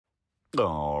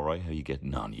All right, how you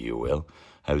getting on, you Will?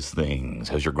 How's things?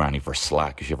 How's your granny for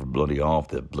slack? Is she ever bloody off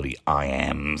the bloody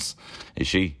IMs? Is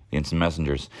she? The instant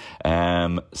messengers.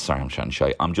 Sorry, I'm chatting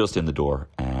shy. I'm just in the door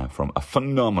from a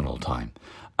phenomenal time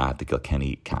at the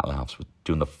Kilkenny Cat Laughs. We're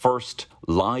doing the first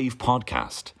live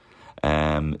podcast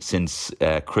since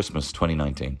Christmas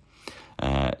 2019.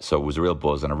 So it was a real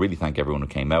buzz, and I really thank everyone who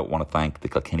came out. I want to thank the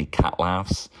Kilkenny Cat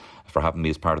Laughs for having me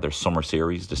as part of their summer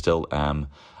series. There's still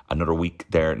another week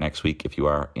there next week if you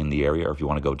are in the area or if you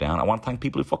want to go down. I want to thank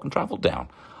people who fucking travelled down.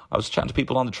 I was chatting to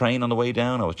people on the train on the way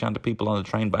down. I was chatting to people on the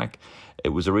train back. It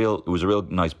was a real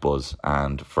nice buzz.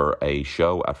 And for a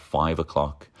show at 5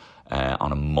 o'clock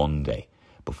on a Monday,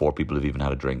 before people have even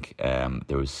had a drink,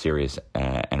 there was serious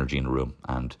energy in the room,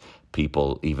 and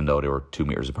people, even though they were 2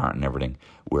 meters apart and everything,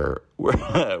 were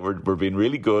being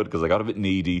really good, because I got a bit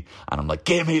needy, and I'm like,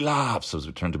 give me laughs. So I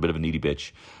was turned to a bit of a needy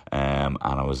bitch, and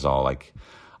I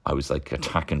was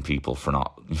attacking people for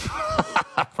not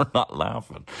for not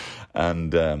laughing,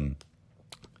 and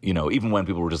even when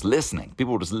people were just listening,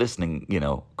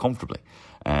 comfortably,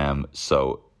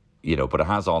 but it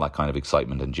has all that kind of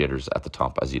excitement and jitters at the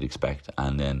top, as you'd expect,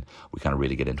 and then we kind of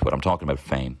really get into it. I'm talking about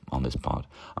fame on this pod.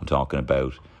 I'm talking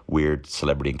about weird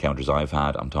celebrity encounters I've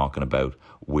had. I'm talking about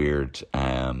weird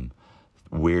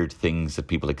things that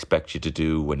people expect you to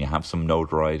do when you have some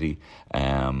notoriety,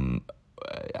 my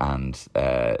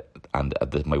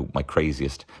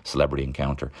craziest celebrity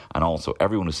encounter, and also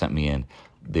everyone who sent me in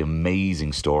the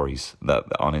amazing stories that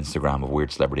on Instagram of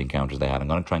weird celebrity encounters they had. I'm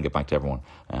going to try and get back to everyone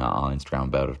on Instagram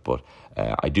about it, but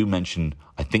I do mention,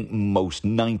 I think most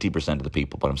 90% of the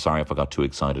people, but I'm sorry if I got too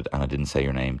excited and I didn't say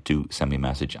your name. Do send me a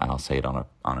message and I'll say it on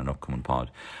an upcoming pod.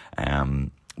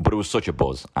 But it was such a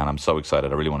buzz, and I'm so excited.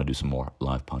 I really want to do some more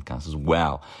live podcasts as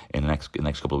well. In the next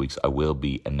couple of weeks, I will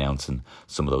be announcing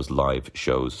some of those live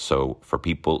shows. So for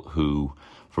people who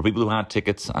had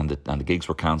tickets and the gigs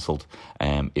were cancelled,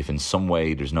 if in some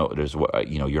way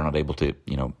you're not able to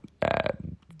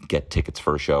get tickets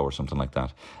for a show or something like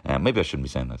that, maybe I shouldn't be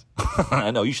saying that.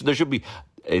 I know you should. There should be.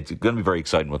 It's going to be very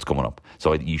exciting what's coming up.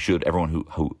 So you should. Everyone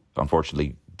who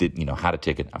unfortunately had a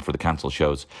ticket for the cancelled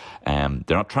shows, they're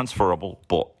not transferable,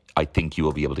 but I think you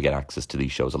will be able to get access to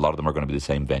these shows. A lot of them are going to be the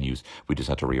same venues. We just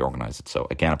had to reorganize it. So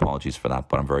again, apologies for that,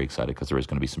 but I'm very excited because there is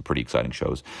going to be some pretty exciting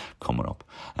shows coming up.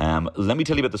 Let me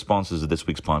tell you about the sponsors of this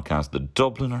week's podcast, the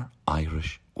Dubliner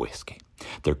Irish Whiskey.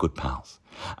 They're good pals,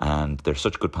 and they're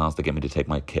such good pals they get me to take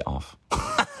my kit off.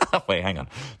 Wait, hang on.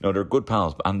 No, they're good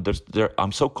pals, and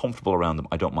I'm so comfortable around them,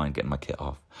 I don't mind getting my kit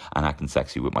off and acting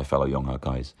sexy with my fellow young hot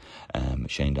guys,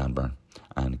 Shane Danburn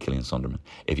and Killian Sunderman.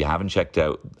 If you haven't checked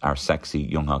out our sexy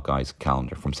young hot guys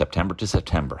calendar from September to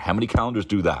September, how many calendars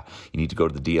do that? You need to go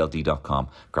to the DLD.com,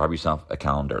 grab yourself a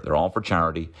calendar. They're all for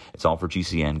charity. It's all for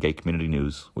GCN, Gay Community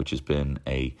News, which has been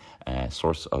a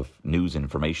source of news and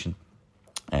information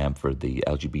for the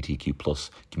LGBTQ plus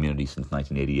community since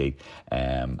 1988,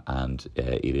 and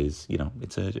it is,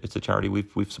 it's a charity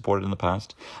we've supported in the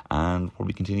past, and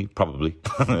probably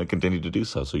continue to do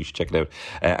so. So you should check it out.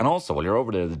 And also, while you're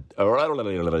over there,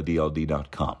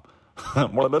 DLD.com,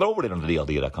 while you're over there on the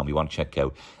DLD.com, you want to check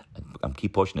out. I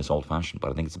keep pushing this old fashioned,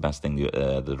 but I think it's the best thing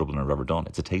the Dubliner have ever done.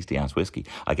 It's a tasty ass whiskey.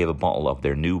 I gave a bottle of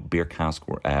their new beer cask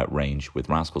range with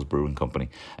Rascals Brewing Company,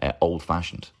 old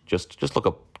fashioned. Just look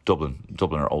up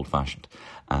Dubliner Old Fashioned,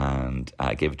 and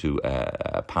I gave it to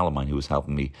a pal of mine who was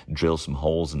helping me drill some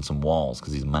holes in some walls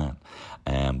because he's a man,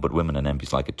 but women and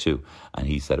MPs like it too, and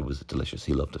he said it was delicious.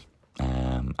 He loved it,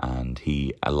 and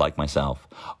he, like myself,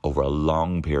 over a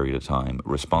long period of time,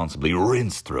 responsibly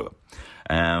rinsed through it.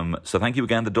 So thank you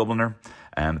again, the Dubliner.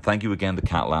 Thank you again, the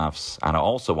Cat Laughs. And I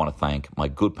also want to thank my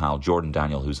good pal, Jordan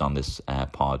Daniel, who's on this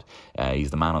pod.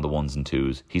 He's the man on the ones and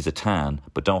twos. He's a tan,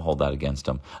 but don't hold that against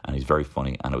him. And he's very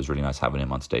funny. And it was really nice having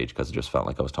him on stage because it just felt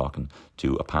like I was talking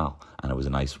to a pal. And it was a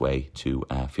nice way to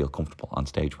feel comfortable on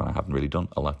stage when I haven't really done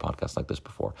a live podcast like this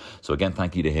before. So again,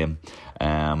 thank you to him.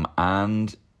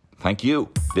 And thank you.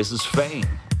 This is Fame,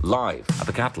 live at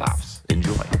the Cat Laughs.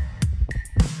 Enjoy.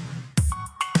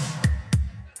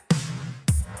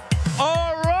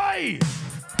 All right!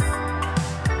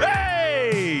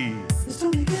 Hey! It's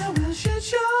Tony Gilwell Shit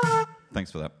Show.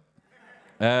 Thanks for that.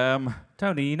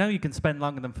 Tony, you know you can spend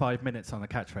longer than 5 minutes on a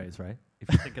catchphrase, right?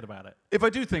 If you're thinking about it. If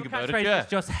I do think Your about it, catchphrase yeah. is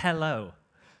just hello.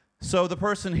 So the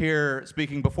person here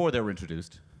speaking before they were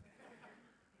introduced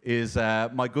is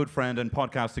my good friend and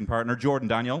podcasting partner, Jordan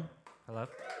Daniel. Hello.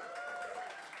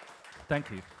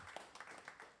 Thank you.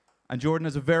 And Jordan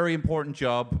has a very important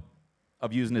job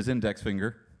of using his index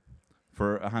finger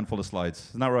for a handful of slides.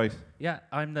 Isn't that right? Yeah,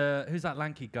 I'm who's that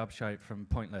lanky gobshite from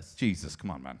Pointless? Jesus,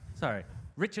 come on, man. Sorry.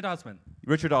 Richard Osman.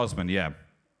 Richard Osman, yeah.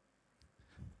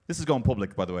 This is going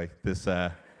public, by the way, this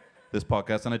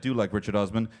podcast, and I do like Richard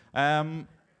Osman.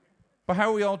 But how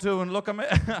are we all doing? Look, I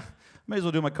may as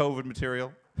well do my COVID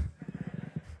material.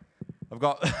 We've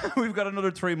got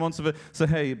another 3 months of it. So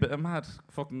hey, a mad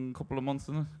fucking couple of months,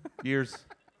 isn't it? Years.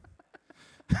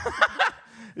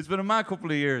 It's been a mad couple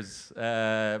of years,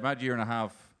 mad year and a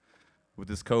half with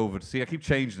this COVID. See, I keep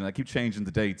changing it. I keep changing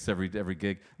the dates every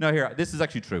gig. No, here, this is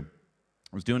actually true.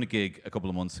 I was doing a gig a couple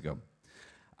of months ago,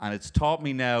 and it's taught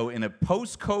me now in a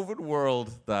post-COVID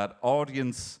world that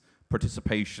audience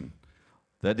participation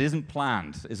that isn't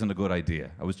planned isn't a good idea.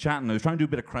 I was trying to do a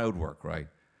bit of crowd work, right?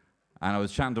 And I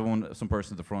was chatting to some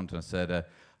person at the front, and I said,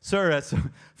 sir, so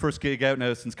first gig out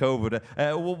now since COVID.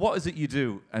 Well, what is it you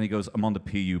do? And he goes, I'm on the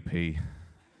PUP. And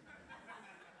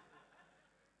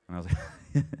I was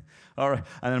like, all right.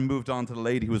 And then I moved on to the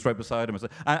lady who was right beside him. I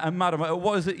said, and madam,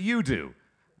 what is it you do?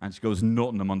 And she goes,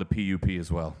 nothing, I'm on the PUP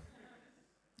as well.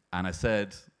 And I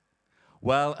said,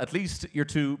 well, at least you're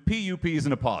two PUPs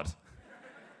in a pod.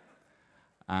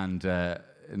 And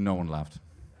no one laughed.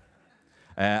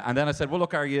 And then I said, well,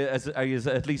 look, are you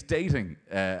at least dating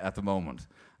at the moment?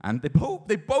 And they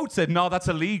both said, no, that's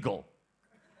illegal.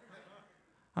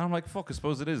 And I'm like, fuck, I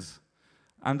suppose it is.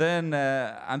 And then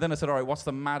I said, all right, what's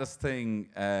the maddest thing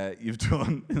you've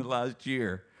done in the last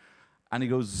year? And he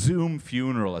goes, Zoom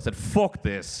funeral. I said, fuck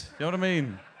this. You know what I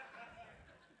mean?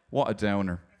 What a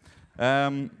downer.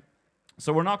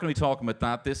 So we're not going to be talking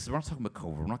about that. We're not talking about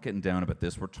COVID. We're not getting down about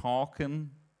this. We're talking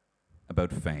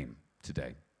about fame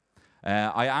today.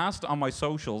 I asked on my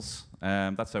socials,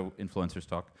 that's how influencers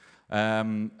talk.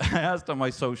 I asked on my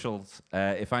socials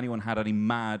if anyone had any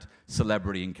mad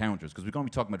celebrity encounters, because we're going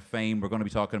to be talking about fame. We're going to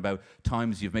be talking about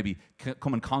times you've maybe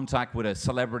come in contact with a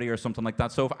celebrity or something like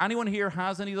that. So if anyone here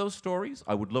has any of those stories,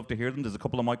 I would love to hear them. There's a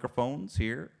couple of microphones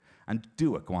here. And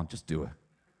do it. Go on, just do it.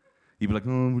 You'd be like,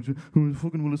 who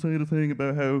fucking will I say the thing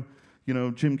about how,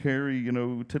 Jim Carrey,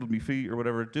 tiddled me feet or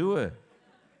whatever. Do it.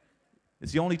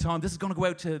 It's the only time. This is going to go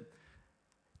out to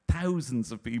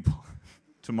thousands of people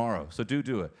tomorrow. So do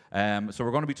it. So we're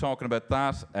going to be talking about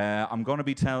that. I'm going to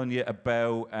be telling you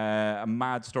about a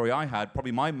mad story I had,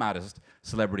 probably my maddest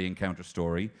celebrity encounter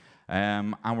story.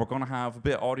 And we're going to have a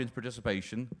bit of audience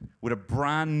participation with a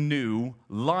brand new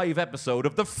live episode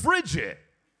of The Frigid.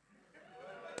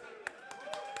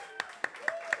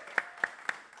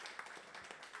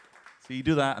 So you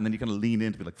do that, and then you kind of lean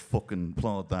in to be like, fucking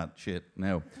applaud that shit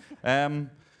now.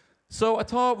 So I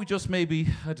thought we just maybe,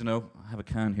 I don't know, I have a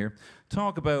can here,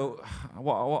 talk about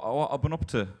what I've been up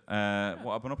to.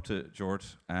 What I've been up to,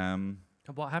 George.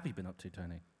 What have you been up to,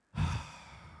 Tony?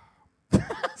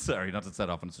 Sorry, not to set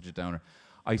off on such a downer.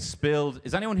 I spilled.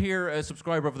 Is anyone here a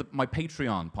subscriber of my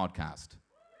Patreon podcast?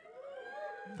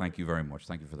 Thank you very much.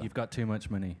 Thank you for that. You've got too much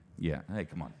money. Yeah. Hey,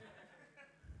 come on.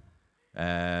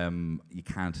 You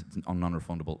can't. It's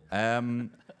non-refundable.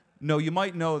 No, you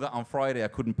might know that on Friday I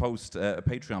couldn't post a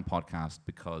Patreon podcast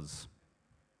because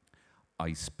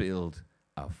I spilled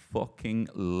a fucking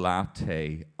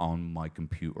latte on my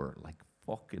computer. Like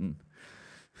fucking...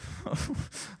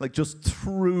 like just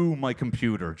through my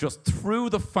computer. Just through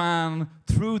the fan,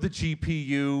 through the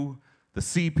GPU, the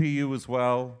CPU as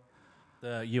well.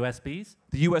 The USBs?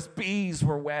 The USBs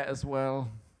were wet as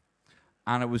well.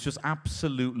 And it was just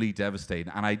absolutely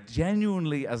devastating. And I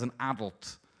genuinely, as an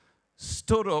adult,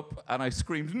 stood up and I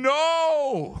screamed,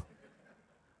 no!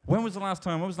 When was the last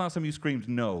time you screamed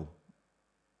no?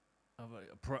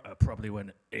 Probably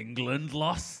when England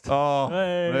lost. Oh,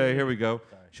 hey. Hey, here we go.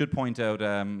 Sorry. Should point out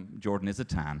Jordan is a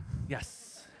tan.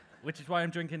 Yes. Which is why I'm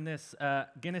drinking this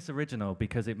Guinness Original,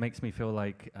 because it makes me feel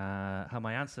like how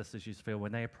my ancestors used to feel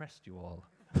when they oppressed you all.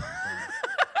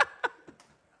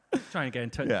 Trying to get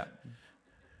in touch. Yeah.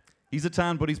 He's a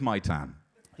tan, but he's my tan.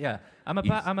 Yeah. I'm a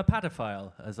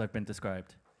paedophile, as I've been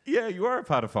described. Yeah, you are a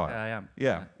paedophile. Yeah, I am.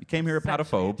 Yeah. You came here a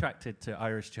Sexually pedophobe. attracted to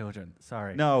Irish children.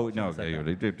 Sorry. No.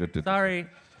 Sorry.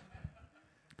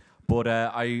 But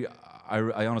I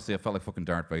honestly, I felt like fucking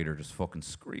Darth Vader just fucking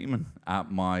screaming at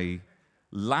my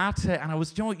latte. And I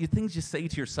was, things you say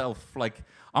to yourself, like,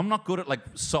 I'm not good at, like,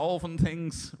 solving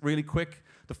things really quick.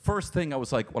 The first thing I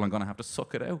was like, well, I'm going to have to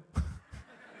suck it out.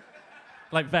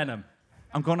 Like Venom.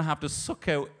 I'm going to have to suck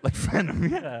out, like Venom,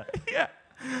 yeah. Yeah.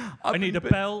 I need a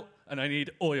belt and I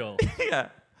need oil. Yeah.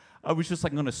 I was just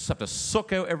like, I'm going to have to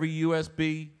suck out every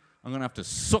USB. I'm going to have to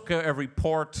suck out every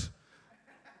port.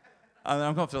 And then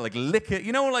I'm going to have to, like, lick it.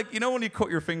 You know when you cut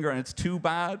your finger and it's too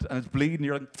bad and it's bleeding,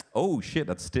 you're like, oh, shit,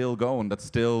 that's still going.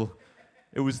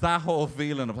 It was that whole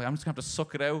feeling of, like, I'm just going to have to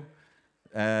suck it out.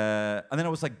 And then I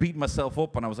was, like, beating myself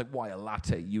up, and I was like, why a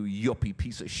latte, you yuppie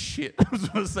piece of shit. That's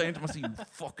what I was saying to myself, you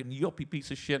fucking yuppie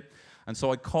piece of shit. And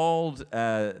so I called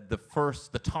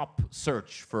the top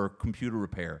search for computer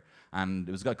repair, and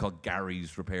it was a guy called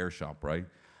Gary's Repair Shop, right?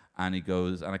 And he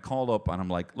goes, and I called up, and I'm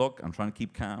like, look, I'm trying to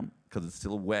keep calm because it's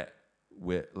still wet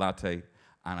with latte.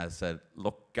 And I said,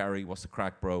 look, Gary, what's the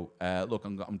crack, bro? Look,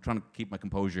 I'm trying to keep my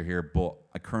composure here, but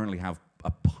I currently have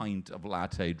a pint of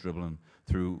latte dribbling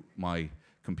through my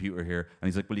computer here. And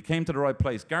he's like, well, you came to the right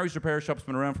place. Gary's Repair Shop's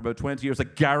been around for about 20 years.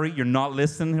 Like, Gary, you're not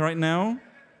listening right now?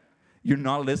 You're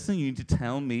not listening? You need to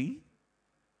tell me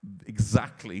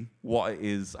exactly what it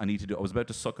is I need to do. I was about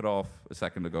to suck it off a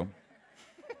second ago.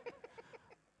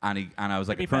 and I was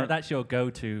like, that's your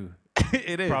go-to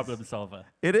it is. problem solver.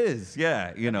 It is,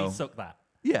 yeah, you know. Suck that.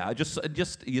 Yeah, I just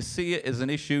you see it as an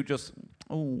issue, just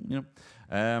so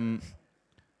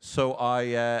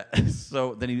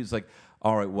then he was like,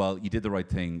 all right, well, you did the right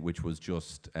thing, which was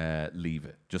just leave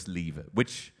it,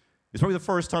 which is probably the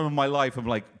first time in my life I'm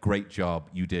like, great job,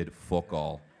 you did fuck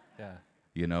all. Yeah.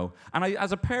 You know, and I,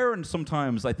 as a parent,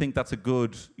 sometimes I think that's a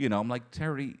good, you know, I'm like,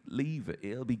 Terry, leave it,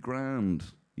 it'll be grand,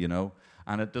 you know,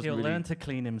 and it doesn't He'll really learn to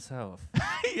clean himself.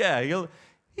 yeah,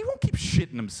 he won't keep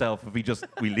shitting himself if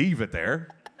we leave it there.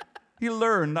 He'll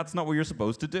learn that's not what you're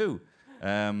supposed to do.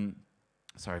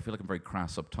 Sorry, I feel like I'm very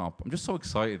crass up top. I'm just so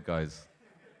excited, guys.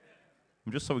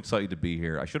 I'm just so excited to be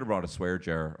here. I should have brought a swear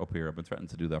jar up here. I've been threatening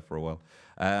to do that for a while.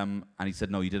 And he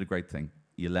said, no, you did a great thing.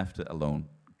 You left it alone.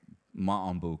 Ma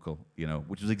on buckle, you know,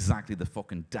 which was exactly the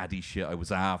fucking daddy shit I was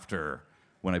after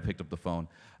when I picked up the phone.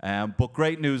 But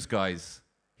great news, guys.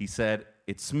 He said,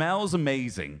 it smells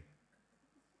amazing.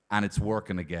 And it's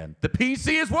working again. The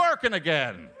PC is working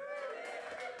again.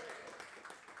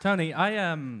 Tony, I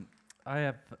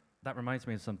have. That reminds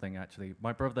me of something. Actually,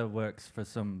 my brother works for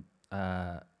some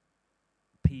not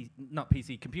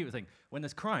PC computer thing. When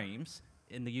there's crimes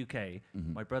in the UK,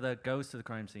 my brother goes to the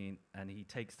crime scene and he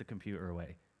takes the computer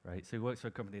away. Right, so he works for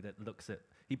a company that looks at.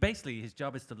 His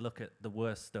job is to look at the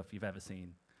worst stuff you've ever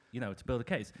seen. You know, to build a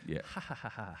case. Yeah. Ha ha ha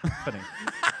ha. Funny.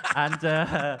 And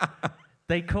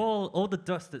they call all the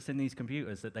dust that's in these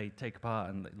computers that they take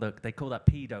apart and look. They call that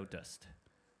pedo dust.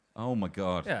 Oh my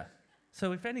God. Yeah.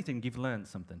 So if anything, you've learned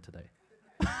something today.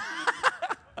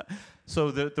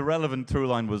 So the relevant through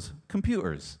line was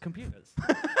computers. Computers.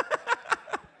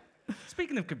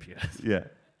 Speaking of computers. Yeah.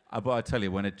 But I tell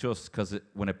you, when it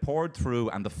poured through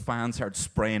and the fan started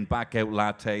spraying back out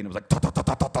latte and it was like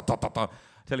ta-ta-ta-ta-ta-ta-ta-ta. I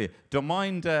tell you, don't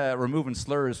mind removing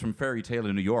slurs from Fairy Tale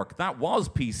in New York. That was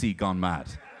PC gone mad.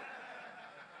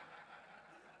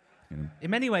 You know?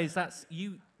 In many ways,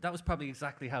 that was probably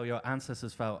exactly how your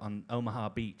ancestors felt on Omaha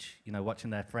Beach, you know, watching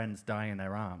their friends die in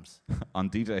their arms. On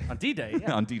D-Day. On D-Day,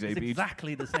 yeah. On D-Day it's Beach.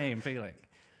 Exactly the same feeling.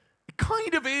 It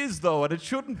kind of is, though, and it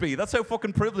shouldn't be. That's how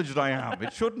fucking privileged I am.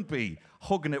 It shouldn't be.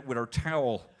 Hugging it with her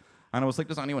towel. And I was like,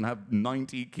 does anyone have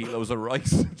 90 kilos of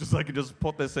rice? Just so I can just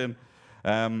put this in.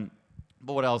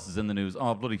 But what else is in the news?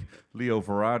 Oh, bloody Leo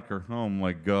Varadkar. Oh,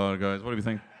 my God, guys. What do you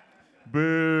think?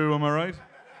 Boo, am I right?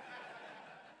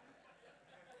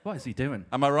 What is he doing?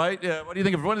 Am I right? Yeah. What do you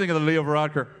think of the Leo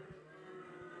Varadkar?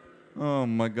 Oh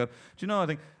my God! Do you know? I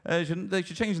think they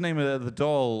should change the name of the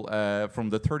doll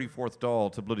from the 34th doll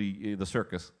to bloody the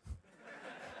circus.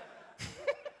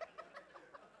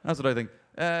 That's what I think.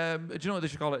 Do you know what they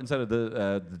should call it instead of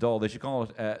the doll? They should call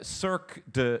it Cirque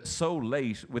de So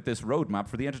Late with this roadmap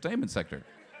for the entertainment sector.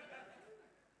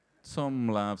 Some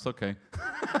laughs. Okay.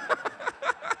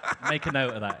 Make a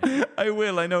note of that. I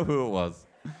will. I know who it was.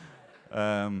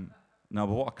 No, but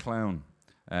what a clown!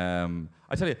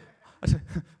 I tell you,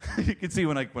 you can see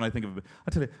when I think of it.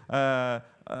 I tell you,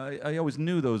 I always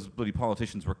knew those bloody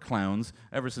politicians were clowns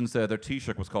ever since their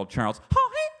Taoiseach was called Charles.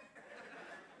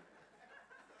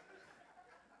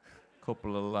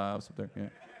 Couple of laughs up there. Yeah.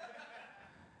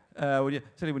 Well, yeah.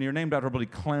 Tell you, when you're named after a bloody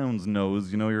clown's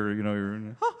nose,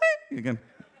 you're again.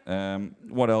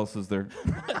 What else is there?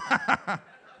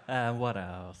 What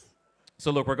else? So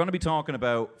look, we're going to be talking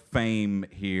about fame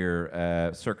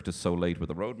here. Cirque du Soleil with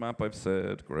the roadmap, I've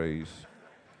said. Great.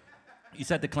 You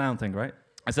said the clown thing, right?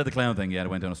 I said the clown thing, yeah, it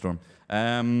went down a storm.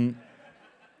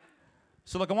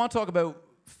 So look, I want to talk about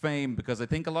fame because I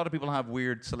think a lot of people have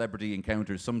weird celebrity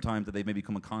encounters sometimes that they maybe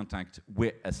come in contact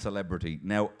with a celebrity.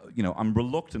 Now, I'm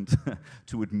reluctant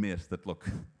to admit that, look,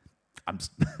 I'm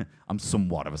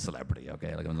somewhat of a celebrity,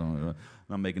 okay? Like I'm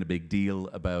not making a big deal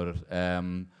about it.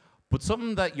 But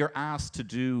something that you're asked to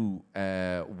do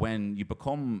when you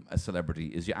become a celebrity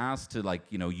is you're asked to,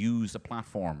 use a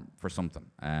platform for something.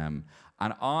 And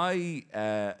I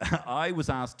was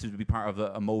asked to be part of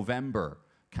a Movember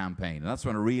campaign, and that's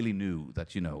when I really knew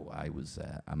that I was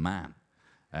a man.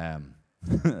 I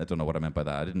don't know what I meant by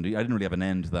that. I didn't really have an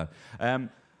end to that.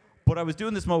 But I was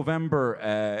doing this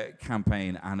Movember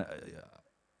campaign, and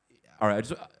all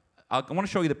right, I want to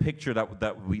show you the picture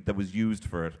that was used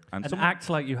for it. And act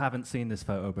like you haven't seen this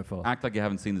photo before. Act like you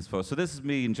haven't seen this photo. So this is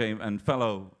me and James and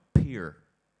fellow peer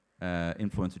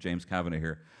influencer James Kavanagh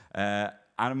here.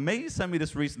 And May sent me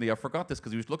this recently. I forgot this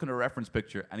because he was looking at a reference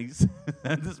picture, and he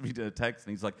sent this me to a text,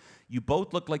 and he's like, "You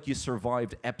both look like you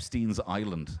survived Epstein's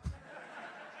Island."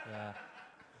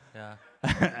 Yeah.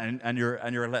 and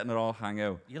you're letting it all hang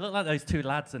out. You look like those two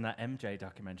lads in that MJ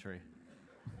documentary.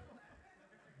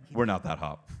 We're not that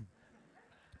hot.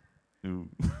 Ooh.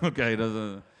 Okay, there's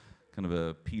a kind of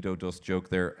a pedo dust joke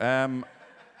there.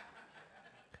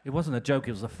 It wasn't a joke,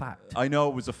 it was a fact. I know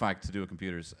it was a fact to do with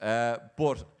computers.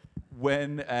 But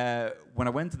when I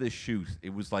went to this shoot,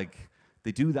 it was like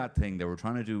they do that thing they were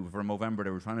trying to do for Movember. They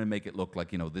were trying to make it look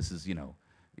like, this is,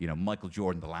 Michael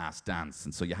Jordan, The Last Dance.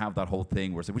 And so you have that whole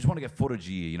thing where it's like, we just want to get footage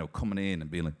of you, coming in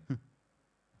and being like,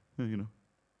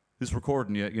 this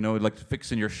recording you, like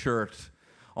fixing your shirt,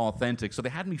 authentic. So they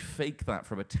had me fake that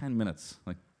for about 10 minutes.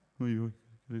 Like,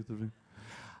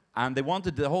 and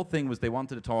the whole thing was they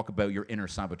wanted to talk about your inner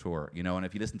saboteur, and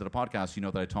if you listen to the podcast, you know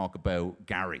that I talk about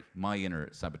Gary, my inner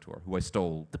saboteur, who I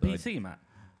stole. The PC man?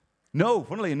 No,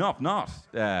 funnily enough, not.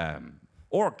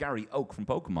 Or Gary Oak from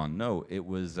Pokemon. No, it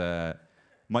was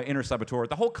my inner saboteur.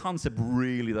 The whole concept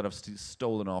really that I've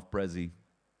stolen off Brezzy.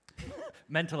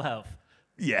 Mental health.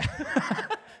 Yeah.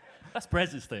 That's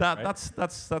Brez's thing, right?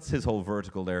 That's his whole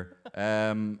vertical there.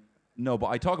 No, but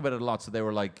I talk about it a lot. So they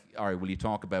were like, all right, will you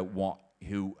talk about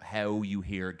how you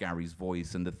hear Gary's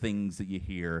voice and the things that you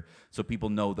hear, so people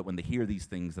know that when they hear these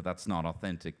things that's not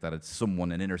authentic, that it's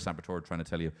someone, an inner saboteur, trying to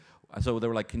tell you. So they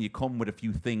were like, can you come with a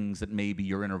few things that maybe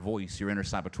your inner voice, your inner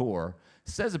saboteur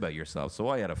says about yourself? So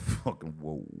I had a fucking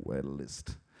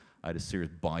list. I had a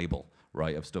serious Bible,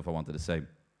 right, of stuff I wanted to say.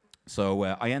 So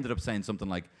I ended up saying something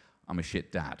like, I'm a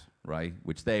shit dad, right?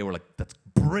 Which they were like, that's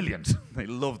brilliant. They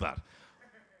love that.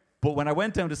 But when I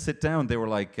went down to sit down, they were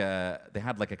like, they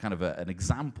had like a kind of an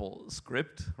example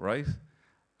script, right?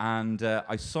 And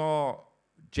I saw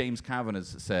James Kavanagh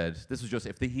said, this was just,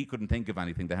 if he couldn't think of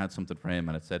anything, they had something for him,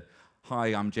 and it said, hi,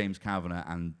 I'm James Kavanagh,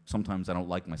 and sometimes I don't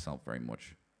like myself very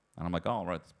much. And I'm like, oh, all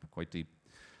right, that's quite deep.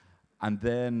 And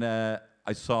then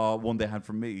I saw one they had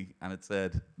for me, and it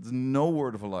said, there's no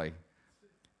word of a lie.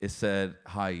 It said,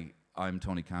 hi, I'm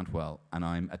Tony Cantwell, and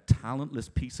I'm a talentless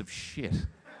piece of shit.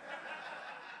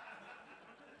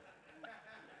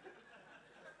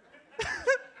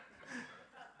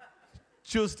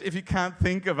 Just if you can't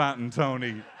think of Anton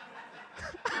Tony,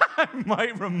 I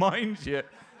might remind you.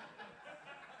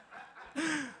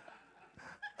 And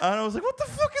I was like, what the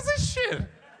fuck is this shit?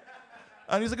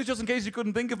 And he's like, just in case you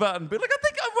couldn't think of it. And be like, I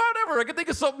think of whatever. I can think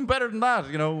of something better than that,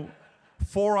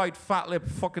 Four-eyed, fat-lip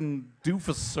fucking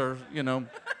doofus, or,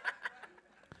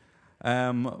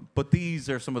 But these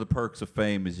are some of the perks of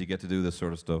fame, is you get to do this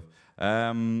sort of stuff.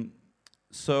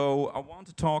 So I want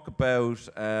to talk about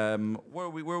where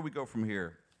we go from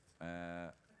here.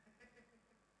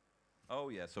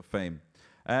 So fame.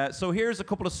 So here's a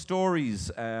couple of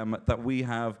stories that we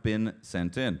have been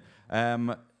sent in.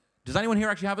 Does anyone here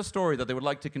actually have a story that they would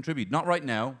like to contribute? Not right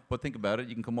now, but think about it.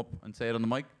 You can come up and say it on the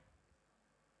mic.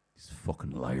 These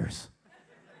fucking liars.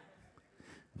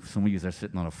 Some of you are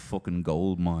sitting on a fucking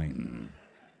gold mine,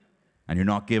 and you're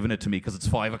not giving it to me because it's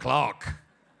 5 o'clock.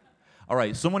 All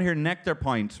right, someone here neck their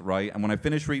pint, right? And when I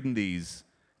finish reading these,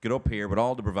 get up here with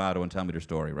all the bravado and tell me their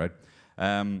story, right?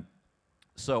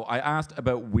 So I asked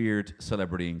about weird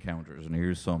celebrity encounters, and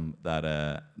here's some that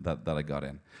I got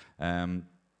in.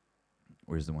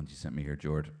 Where's the ones you sent me here,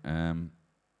 Jord?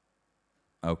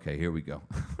 Okay, here we go.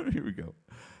 Here we go.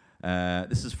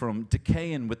 This is from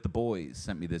Decaying with the Boys.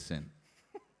 Sent me this in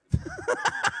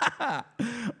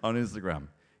on Instagram.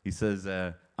 He says,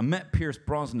 I met Pierce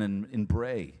Brosnan in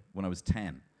Bray when I was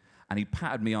 10, and he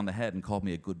patted me on the head and called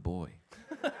me a good boy.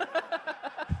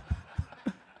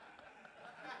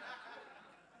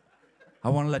 I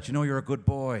want to let you know you're a good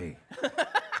boy.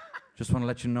 Just want to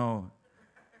let you know.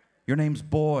 Your name's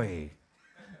Boy.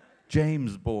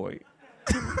 James Boy.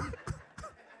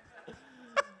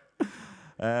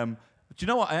 But you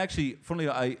know what? I actually, funnily,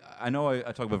 I know I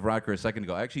talked about Varadkar a second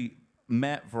ago. I actually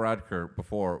met Varadkar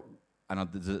before, and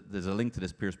there's a link to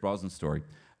this Pierce Brosnan story.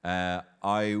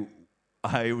 I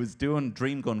was doing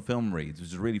Dream Gun Film Reads, which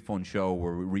is a really fun show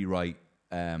where we rewrite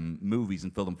movies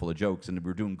and fill them full of jokes, and we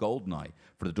were doing Goldeneye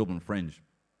for the Dublin Fringe.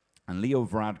 And Leo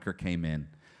Varadkar came in,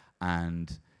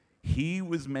 and he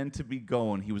was meant to be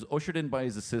going, he was ushered in by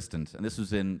his assistant, and this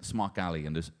was in Smock Alley,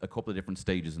 and there's a couple of different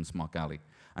stages in Smock Alley.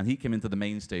 And he came into the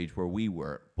main stage where we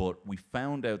were, but we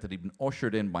found out that he'd been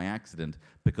ushered in by accident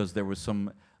because there was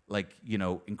some like,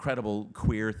 incredible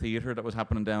queer theatre that was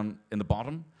happening down in the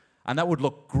bottom. And that would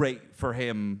look great for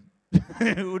him.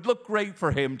 It would look great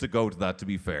for him to go to that, to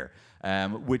be fair.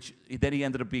 Which then he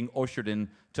ended up being ushered in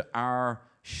to our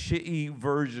shitty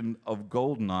version of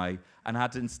Goldeneye and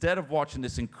had to, instead of watching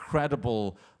this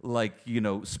incredible,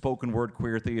 spoken word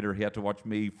queer theatre, he had to watch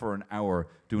me for an hour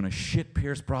doing a shit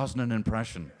Pierce Brosnan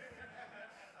impression.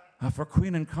 For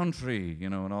Queen and Country,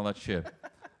 and all that shit.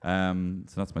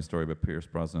 So that's my story about Pierce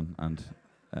Brosnan and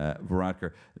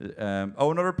Varadkar.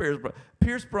 Another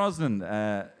Pierce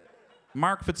Brosnan.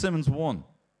 Mark Fitzsimmons won.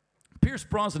 Pierce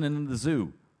Brosnan in the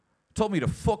zoo told me to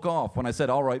fuck off when I said,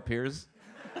 all right, Pierce.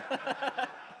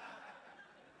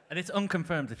 And it's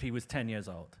unconfirmed if he was 10 years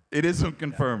old. It is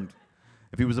unconfirmed.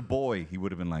 Yeah. If he was a boy, he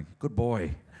would have been like, good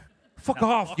boy. Fuck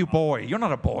off, you boy. You're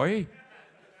not a boy.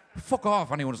 Fuck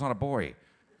off, anyone who's not a boy.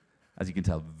 As you can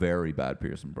tell, very bad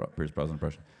Pierce Brosnan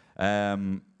impression.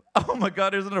 Oh my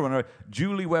God, here's another one.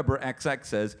 Julie Weber XX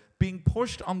says, being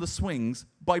pushed on the swings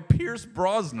by Pierce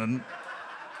Brosnan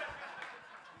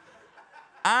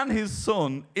and his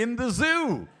son in the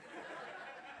zoo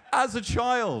as a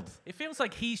child. It feels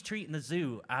like he's treating the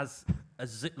zoo as a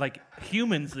zoo, like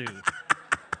human zoo.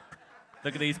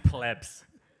 Look at these plebs.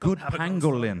 Good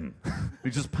pangolin.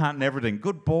 He's just panting everything.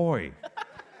 Good boy.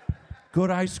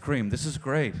 Good ice cream. This is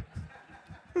great.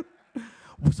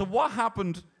 So what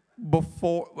happened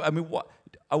before?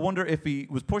 I wonder if he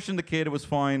was pushing the kid, it was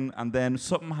fine, and then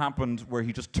something happened where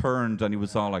he just turned and he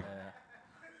was all like,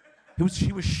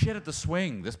 he was shit at the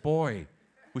swing. This boy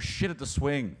was shit at the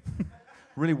swing.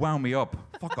 Really wound me up.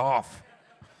 Fuck off.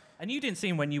 And you didn't see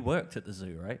him when you worked at the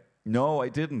zoo, right? No, I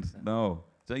didn't. No.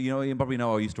 So you probably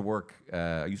know I used to work.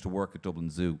 I used to work at Dublin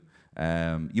Zoo.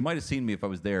 You might have seen me if I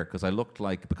was there because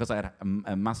I had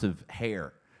a massive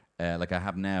hair like I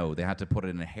have now. They had to put it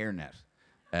in a hairnet.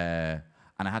 And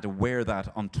I had to wear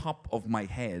that on top of my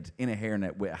head in a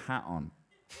hairnet with a hat on.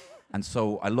 And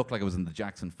so I looked like I was in the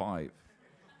Jackson 5,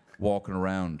 walking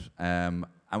around. And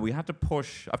we had to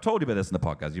push. I've told you about this in the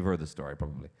podcast. You've heard this story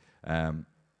probably.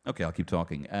 Okay, I'll keep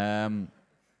talking.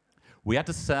 We had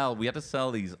to sell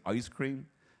these ice cream.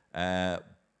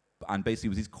 And basically it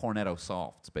was these Cornetto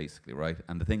Softs, basically, right?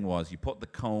 And the thing was, you put the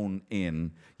cone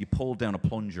in, you pulled down a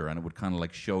plunger, and it would kind of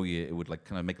like show you, it would like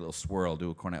kind of make a little swirl, do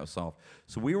a Cornetto Soft.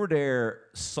 So we were there,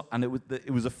 and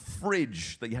it was a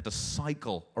fridge that you had to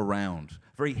cycle around,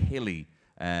 very hilly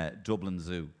Dublin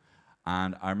Zoo.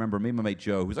 And I remember me and my mate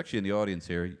Joe, who's actually in the audience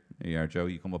here. Here you are, Joe,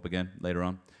 you come up again later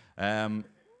on.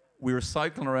 We were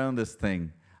cycling around this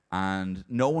thing, and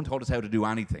no one told us how to do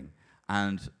anything.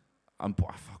 And I'm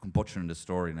fucking butchering this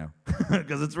story now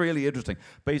because it's really interesting.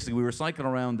 Basically, we were cycling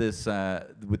around this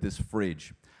with this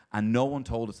fridge, and no one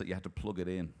told us that you had to plug it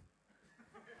in.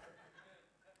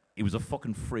 It was a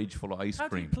fucking fridge full of ice cream.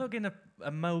 How do you plug in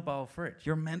a mobile fridge?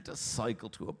 You're meant to cycle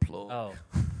to a plug. Oh.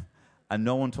 And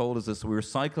no one told us this. So we were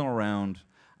cycling around,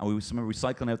 and we were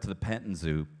cycling out to the petting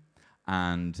zoo,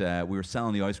 and we were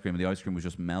selling the ice cream, and the ice cream was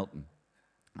just melting.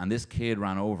 And this kid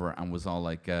ran over and was all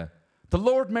like, the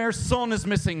Lord Mayor's son is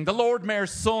missing. The Lord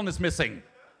Mayor's son is missing.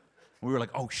 We were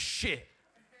like, oh shit.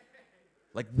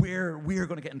 Like we're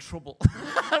going to get in trouble.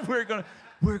 we're going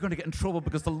to get in trouble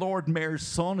because the Lord Mayor's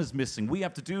son is missing. We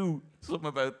have to do something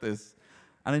about this.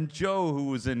 And then Joe, who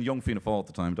was in Young Fianna Fáil at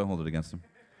the time, don't hold it against him.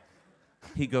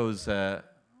 He goes,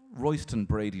 Royston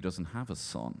Brady doesn't have a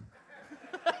son.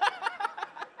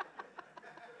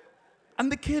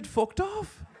 And the kid fucked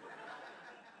off.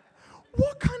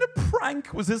 What kind of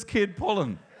prank was this kid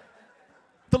pulling?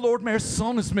 The Lord Mayor's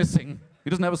son is missing. He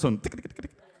doesn't have a son.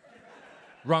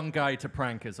 Wrong guy to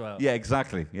prank as well. Yeah,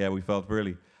 exactly. Yeah, we felt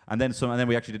really. And then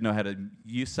we actually didn't know how to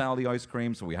sell the ice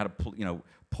cream, so we had to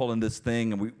pull in this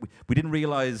thing, and we didn't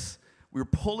realize we were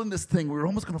pulling this thing. We were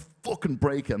almost gonna fucking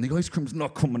break it, and the ice cream's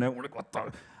not coming out. We're like, what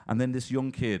the? And then this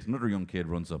another young kid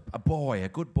runs up. A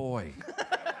good boy,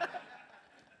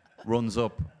 runs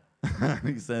up, and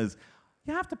he says,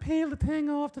 you have to peel the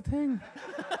thing off the thing.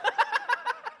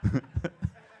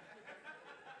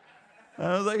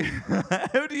 I was like,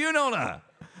 how do you know that?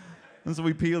 And so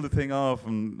we peeled the thing off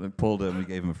and pulled it, and we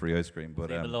gave him a free ice cream. But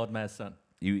the Lord Mayor's son.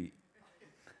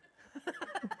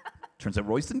 Turns out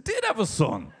Royston did have a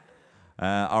son.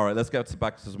 All right, let's get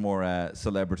back to some more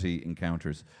celebrity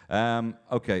encounters.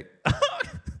 Okay.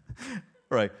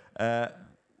 Right.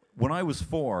 When I was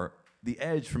 4, The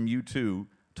Edge from U2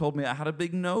 told me I had a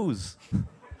big nose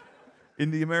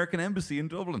in the American Embassy in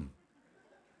Dublin.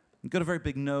 I've got a very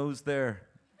big nose there.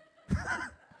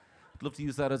 I'd love to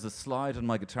use that as a slide on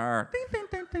my guitar. Ding, ding,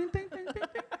 ding, ding, ding, ding,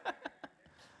 ding.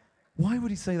 Why would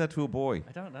he say that to a boy?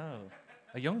 I don't know.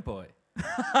 A young boy.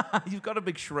 You've got a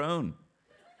big shrone.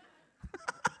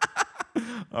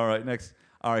 All right, next.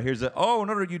 All right, here's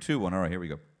another U2 one. All right, here we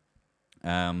go.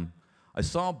 I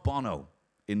saw Bono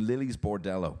in Lily's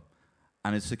Bordello,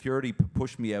 and his security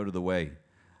pushed me out of the way.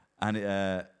 And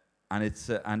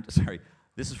sorry,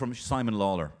 this is from Simon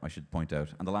Lawler, I should point out.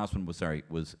 And the last one was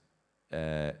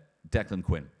Declan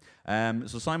Quinn.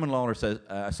 So Simon Lawler says,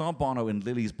 I saw Bono in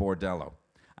Lily's Bordello,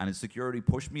 and his security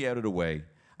pushed me out of the way.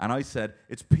 And I said,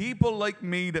 it's people like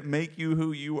me that make you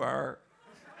who you are.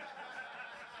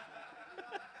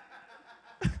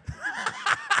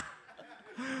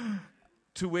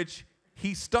 To which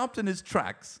he stopped in his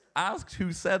tracks, asked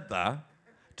who said that,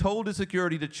 told his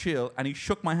security to chill, and he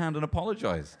shook my hand and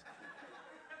apologized.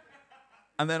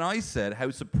 And then I said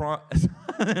how surprised.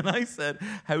 And I said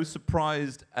how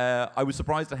surprised. I was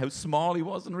surprised at how small he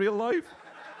was in real life.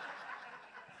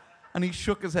 And he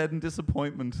shook his head in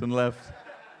disappointment and left.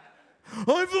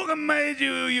 I fucking made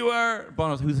you who you are.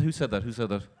 Bono, who said that? Who said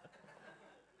that?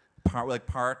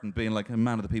 Part and being like a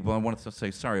man of the people. I wanted to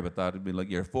say sorry about that. It'd be like,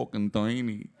 you're fucking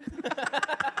tiny.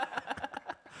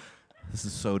 This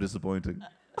is so disappointing.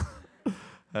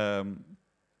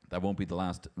 That won't be the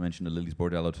last mention of Lily's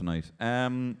Bordello tonight.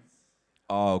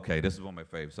 Okay, this is one of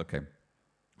my faves. Okay.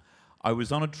 I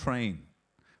was on a train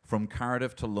from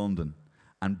Cardiff to London,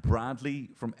 and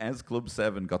Bradley from S Club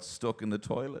 7 got stuck in the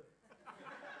toilet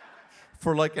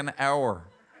for like an hour.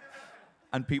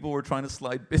 And people were trying to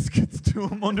slide biscuits to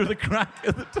him under the crack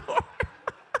of the door.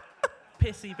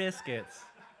 Pissy biscuits.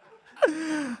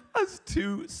 As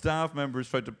two staff members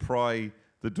tried to pry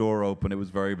the door open, it was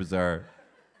very bizarre.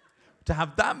 To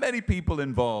have that many people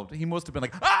involved, he must have been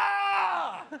like,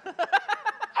 ah!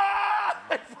 Ah!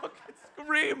 I fucking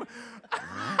scream.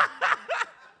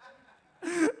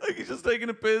 Like he's just taking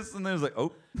a piss, and then he's like,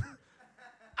 oh.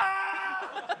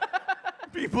 Ah!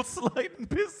 People sliding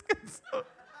biscuits.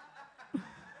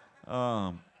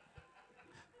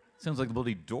 Sounds like the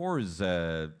bloody Doors.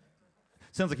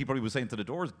 Sounds like he probably was saying to the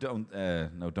Doors,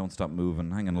 don't stop moving.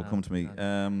 Hang on, it'll come to me.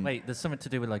 Wait, there's something to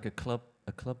do with like a club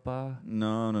bar?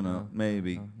 No,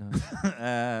 maybe.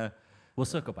 No. We'll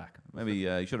circle back. Maybe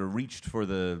you should have reached for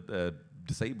the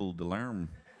disabled alarm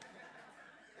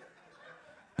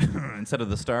instead of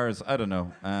the stars. I don't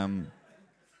know.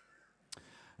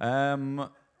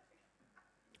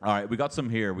 All right, we got some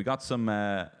here. We got some.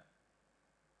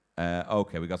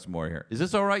 Okay, we got some more here. Is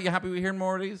this all right? You happy with hearing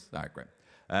more of these? All right, great.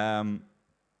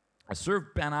 I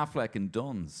served Ben Affleck in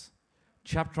Duns.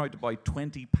 Chap tried to buy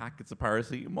 20 packets of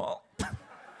paracetamol.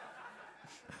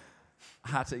 I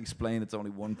had to explain it's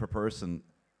only one per person.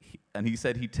 And he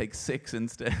said he'd take 6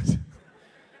 instead.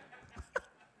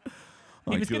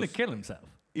 He was going to kill himself.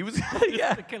 He was, He was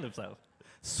yeah. going to kill himself.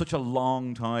 Such a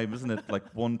long time, isn't it?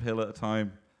 Like one pill at a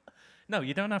time. No,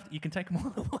 you don't have to. You can take them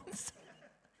all at once.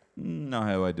 Not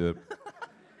how I do it.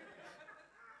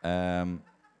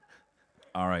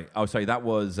 All right. Oh, sorry. That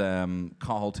was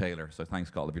Cathal Taylor. So thanks,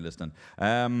 Cathal, if you're listening.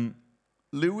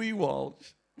 Louis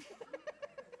Walsh.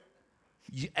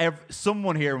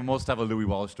 Someone here must have a Louis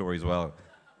Walsh story as well.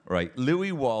 Right.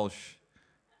 Louis Walsh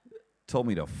told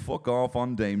me to fuck off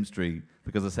on Dame Street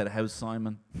because I said, how's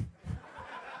Simon?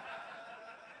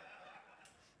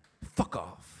 Fuck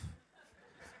off.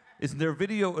 Isn't there a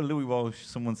video of Louis Walsh,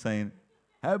 someone saying,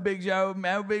 how big's your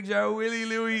Willie,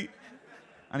 Louis?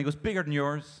 And he goes, bigger than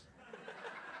yours.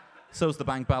 So's the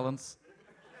bank balance.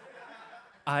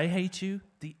 I hate you.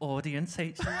 The audience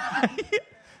hates you.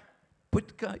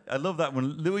 But God, I love that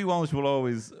when Louis Walsh will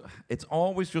always, it's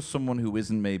always just someone who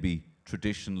isn't maybe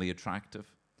traditionally attractive.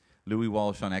 Louis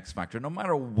Walsh on X Factor, no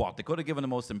matter what, they could have given the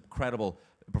most incredible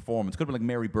performance. Could have been like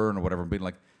Mary Byrne or whatever and been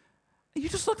like, you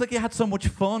just looked like you had so much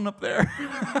fun up there.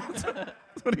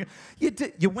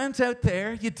 You went out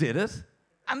there, you did it,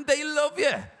 and they love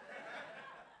you.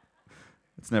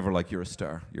 It's never like you're a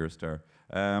star. You're a star.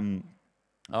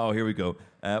 Here we go.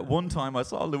 One time I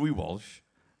saw Louis Walsh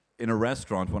in a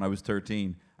restaurant when I was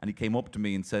 13, and he came up to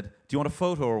me and said, do you want a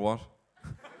photo or what?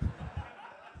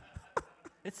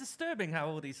 It's disturbing how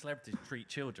all these celebrities treat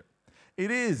children.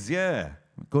 It is, yeah.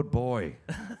 Good boy.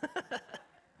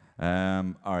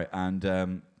 All right,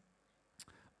 and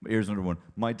here's another one.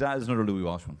 My dad is another Louis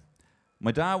Walsh one.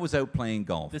 My dad was out playing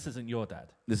golf. This isn't your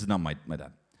dad. This is not my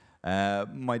dad.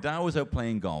 My dad was out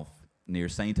playing golf near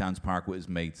St. Anne's Park with his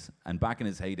mates, and back in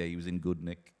his heyday, he was in good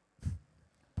nick.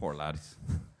 Poor lad.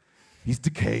 He's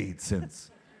decayed since.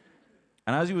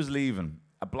 And as he was leaving,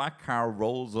 a black car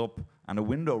rolls up and a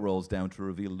window rolls down to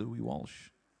reveal Louis Walsh.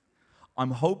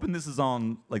 I'm hoping this is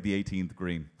on, like, the 18th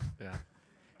green. Yeah.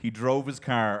 He drove his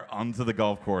car onto the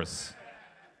golf course.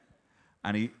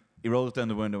 And he rolls down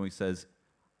the window and he says,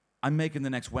 I'm making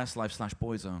the next Westlife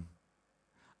 /Boyzone.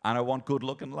 And I want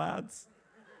good-looking lads.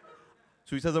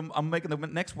 So he says, I'm making the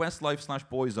next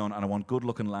Westlife/Boyzone, and I want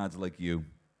good-looking lads like you.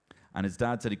 And his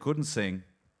dad said he couldn't sing,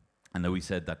 and though he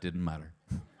said that didn't matter.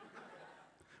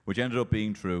 Which ended up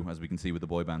being true, as we can see with the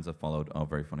boy bands that followed. Oh,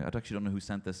 very funny. I actually don't know who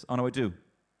sent this. Oh, no, I do.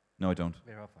 No, I don't.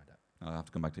 Here, I'll find out. I'll have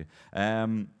to come back to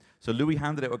you. So Louis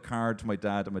handed out a card to my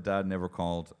dad, and my dad never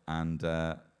called. And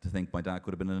to think my dad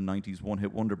could have been in a 90s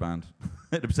one-hit wonder band.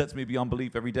 It upsets me beyond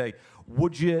belief every day.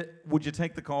 Would you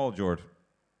take the call, Jord?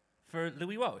 For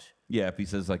Louis Walsh? Yeah, if he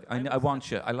says, like, I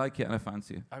want you, I like you, and I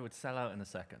fancy you. I would sell out in a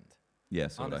second.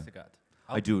 Yes, yeah, Honest to God.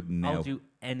 I do it now. I'll do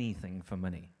anything for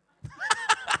money.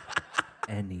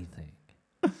 Anything.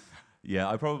 Yeah,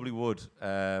 I probably would.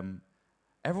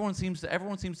 Everyone seems to.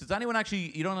 Does anyone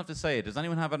actually? You don't have to say it. Does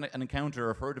anyone have an encounter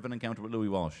or heard of an encounter with Louis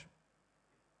Walsh?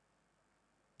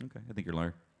 Okay, I think you're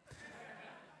a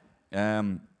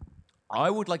liar. I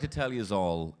would like to tell you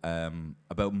all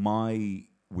about my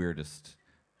weirdest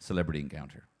celebrity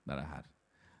encounter that I had,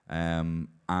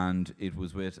 and it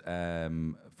was with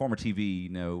former TV,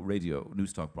 now radio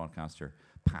news talk broadcaster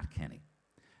Pat Kenny.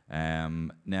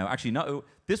 Now, actually, no,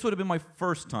 this would have been my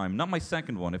first time, not my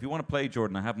second one. If you want to play,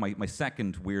 Jordan, I have my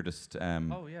second weirdest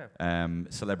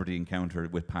celebrity encounter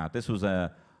with Pat. This was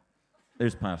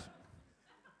there's Pat.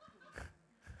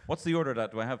 What's the order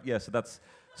that do I have? Yeah, so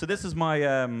this is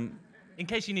my. In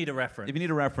case you need a reference. If you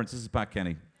need a reference, this is Pat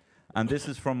Kenny, and this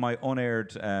is from my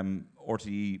unaired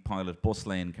RTE pilot Bus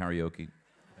Lane Karaoke.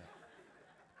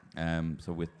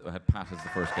 So I had Pat as the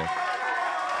first guest.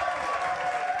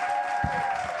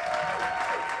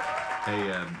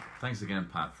 Hey, thanks again,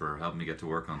 Pat, for helping me get to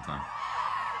work on time.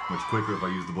 Much quicker if I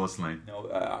use the bus lane. No,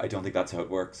 I don't think that's how it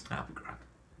works. That'd be grand.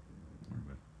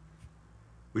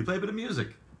 We play a bit of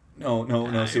music.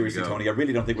 No, seriously, Tony, I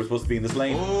really don't think we're supposed to be in this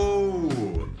lane.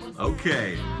 Oh,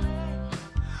 okay.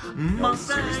 No,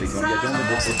 seriously, Tony, I don't think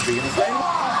we're supposed to be in this lane.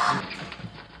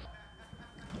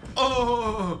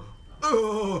 Oh,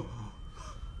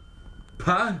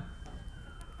 Pat?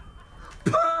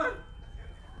 Pat?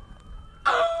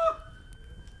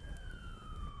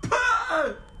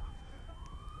 Pat!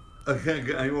 I can't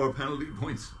get any more penalty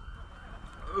points.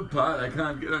 Pat, I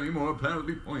can't get any more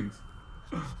penalty points.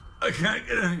 I can't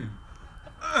get any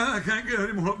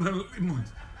more penalty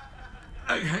points.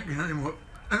 I can't get any more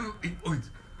penalty points.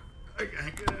 I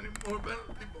can't get any more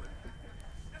penalty points.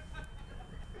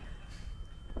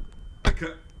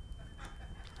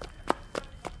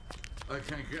 I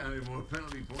can't get any more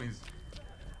penalty points.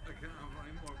 I can't have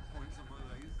any more points on my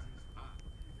license.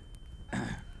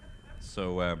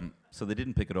 So they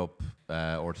didn't pick it up,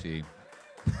 RTE.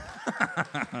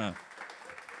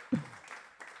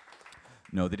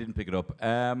 No, they didn't pick it up.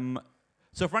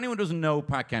 So for anyone who doesn't know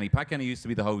Pat Kenny used to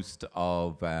be the host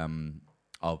of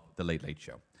The Late Late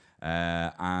Show.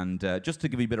 And just to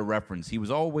give you a bit of reference, you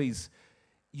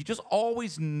just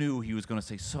always knew he was going to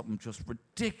say something just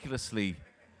ridiculously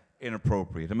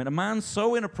inappropriate. I mean, a man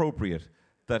so inappropriate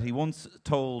that he once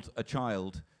told a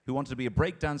child who wanted to be a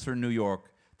breakdancer in New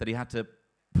York that he had to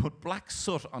put black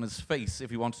soot on his face if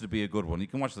he wanted to be a good one. You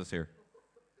can watch this here.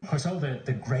 Of course, all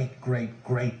the great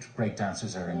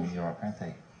breakdancers are in New York, aren't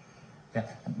they? Yeah,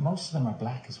 and most of them are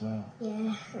black as well.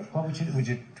 Yeah. What would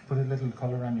you put a little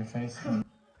colour on your face?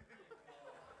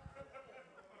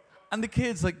 And the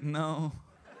kid's like, no.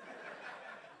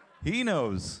 He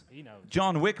knows. He knows.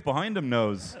 John Wick behind him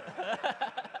knows.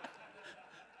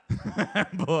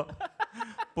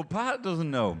 but Pat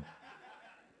doesn't know.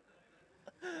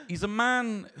 He's a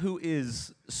man who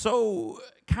is so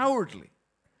cowardly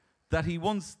that he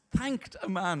once thanked a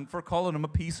man for calling him a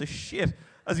piece of shit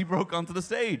as he broke onto the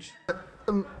stage.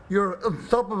 You're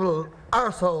unstoppable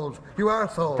arseholes. You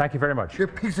arsehole. Thank you very much. You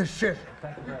piece of shit.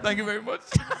 Thank you very much.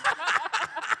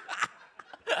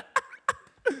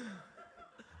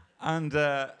 And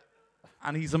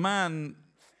he's a man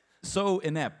so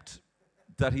inept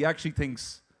that he actually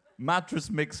thinks Mattress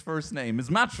Mick's first name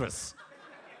is Mattress.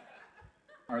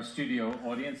 Our studio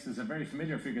audience, there's a very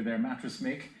familiar figure there, Mattress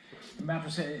Mick.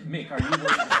 Mattress Mick, are you worried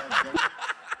about...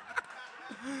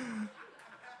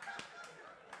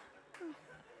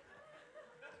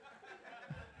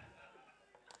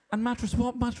 And Mattress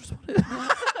what? Mattress what? Is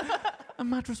and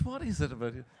Mattress what is it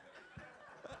about you?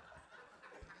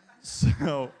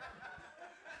 So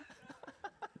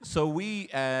we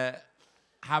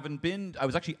haven't been... I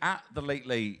was actually at the Late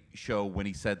Late Show when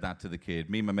he said that to the kid,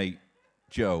 me and my mate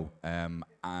Joe,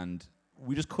 and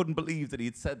we just couldn't believe that he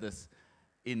had said this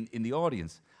in the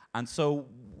audience. And so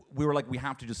we were like, we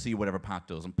have to just see whatever Pat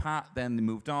does. And Pat then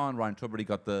moved on. Ryan Tubridy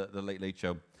got the Late Late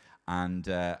Show. And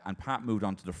Pat moved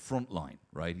on to the Front Line,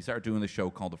 right? He started doing this show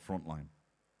called The Front Line.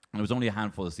 And it was only a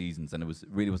handful of seasons, and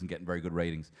really wasn't getting very good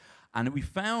ratings. And we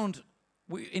found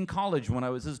in college when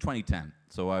this is 2010,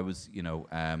 so I was,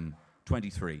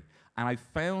 23, and I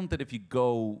found that if you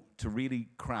go to really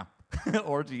crap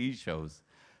RTE shows,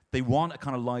 they want a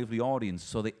kind of lively audience,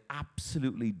 so they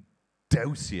absolutely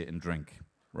douse you in drink,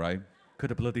 right? Could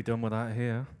have bloody done with that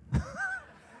here.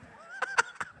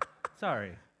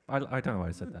 Sorry. I don't know why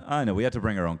I said that. I know, we had to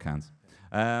bring our own cans.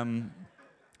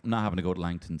 Not having to go to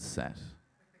Langton's set.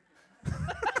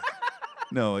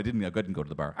 No, I didn't go to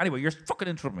the bar. Anyway, you're fucking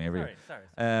interrupting me every year.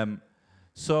 Sorry.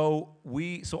 So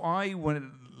when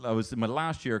I was in my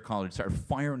last year of college, started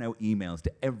firing out emails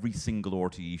to every single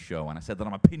RTE show, and I said that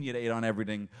I'm opinionated on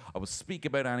everything. I will speak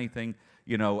about anything,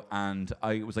 and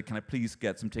I was like, can I please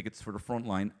get some tickets for the front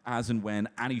line, as and when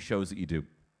any shows that you do?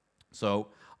 So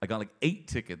I got like 8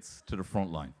 tickets to the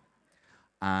front line,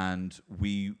 and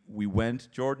we went.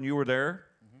 Jordan, you were there.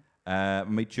 My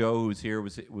mate Joe, who's here,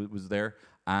 was there.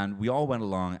 And we all went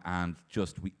along and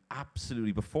we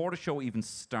absolutely, before the show even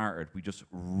started, we just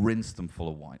rinsed them full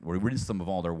of wine. We rinsed them of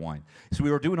all their wine. So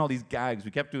we were doing all these gags. We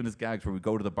kept doing these gags where we'd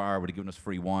go to the bar where they'd given us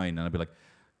free wine, and I'd be like,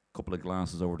 a couple of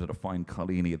glasses over to the fine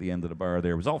Collini at the end of the bar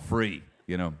there. It was all free,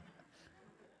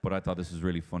 But I thought this was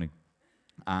really funny.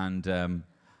 And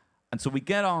so we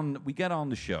get on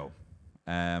the show.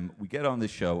 We get on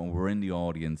this show and we're in the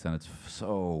audience and it's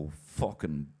so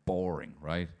fucking boring,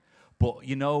 right? But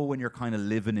when you're kind of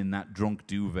living in that drunk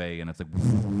duvet and it's like,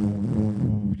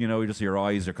 your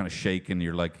eyes are kind of shaking.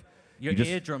 You're like, your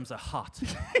eardrums are hot.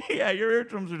 Yeah, your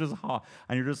eardrums are just hot,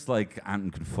 and you're just like, anything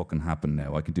can fucking happen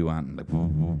now. I can do anything.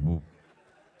 Like,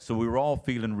 so we were all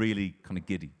feeling really kind of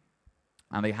giddy,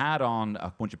 and they had on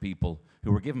a bunch of people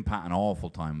who were giving Pat an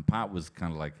awful time. Pat was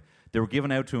kind of like. They were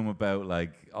giving out to him about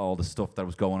like all the stuff that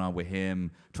was going on with him,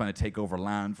 trying to take over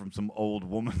land from some old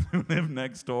woman who lived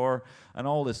next door, and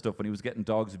all this stuff. And he was getting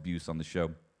dogs abuse on the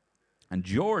show. And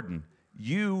Jordan,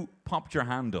 you popped your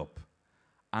hand up.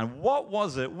 And what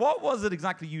was it? What was it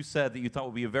exactly you said that you thought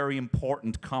would be a very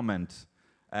important comment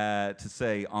to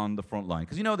say on the front line?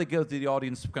 Because they go to the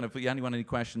audience, kind of, anyone any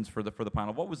questions for the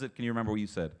panel? What was it? Can you remember what you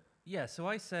said? Yeah, so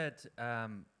I said.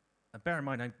 Bear in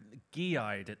mind, I'm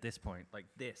gee-eyed at this point, like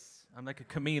this. I'm like a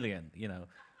chameleon,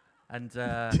 And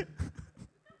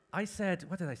I said,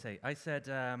 what did I say? I said,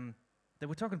 they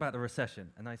were talking about the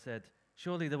recession, and I said,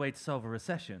 surely the way to solve a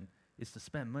recession is to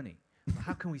spend money. But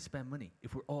how can we spend money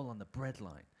if we're all on the bread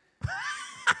line?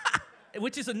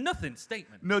 Which is a nothing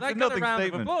statement. No, it's a nothing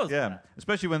statement. Yeah,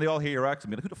 especially when they all hear your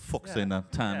accent. Like, who the fuck's saying that?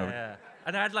 Yeah.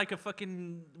 And I had like a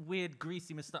fucking weird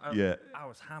greasy moustache. Yeah. I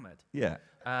was hammered. Yeah.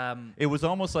 It was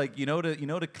almost like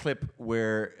the clip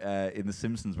where in The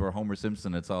Simpsons where Homer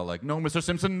Simpson, it's all like, no, Mr.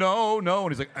 Simpson, no, and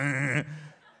he's like,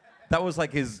 That was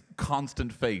like his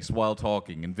constant face while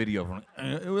talking in video.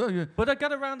 But I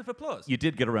got a round of applause. You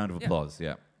did get a round of applause,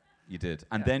 yeah. You did.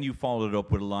 And then you followed it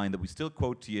up with a line that we still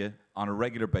quote to you on a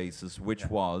regular basis, which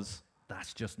was...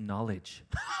 That's just knowledge.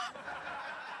 Do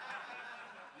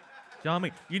you know what I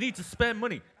mean? You need to spend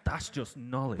money. That's just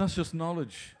knowledge. That's just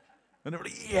knowledge. And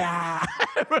everybody, yeah!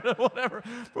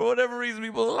 For whatever reason,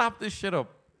 people lap this shit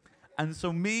up. And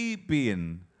so me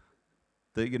being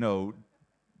the,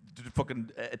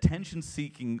 fucking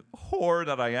attention-seeking whore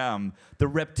that I am, the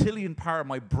reptilian part of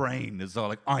my brain is all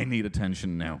like, I need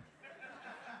attention now.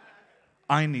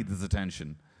 I need this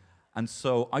attention. And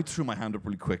so I threw my hand up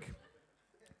really quick.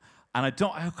 And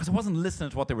because I wasn't listening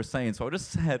to what they were saying, so I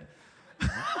just said,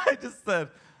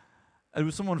 it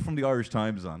was someone from the Irish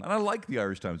Times on, and I like the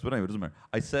Irish Times, but anyway, it doesn't matter.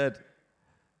 I said,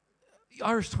 the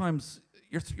Irish Times,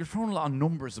 you're throwing a lot of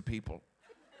numbers at people.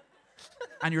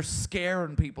 And you're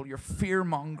scaring people, you're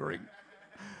fear-mongering.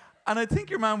 And I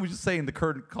think your man was just saying the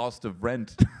current cost of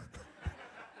rent.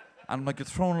 And I'm like, you're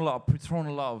throwing a lot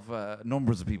of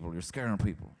numbers at people, you're scaring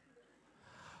people.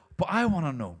 But I want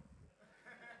to know,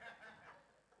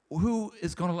 who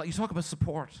is going to, you talk about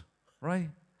support, right?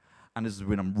 And this is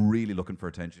when I'm really looking for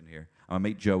attention here. And my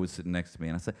mate Joe was sitting next to me,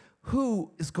 and I said,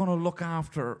 who is going to look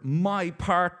after my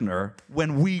partner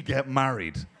when we get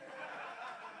married?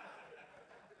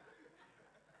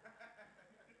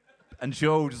 And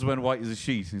Joe just went white as a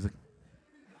sheet. He's like,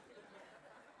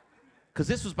 because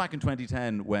this was back in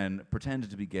 2010 when pretending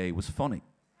to be gay was funny.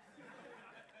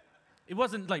 It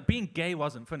wasn't like being gay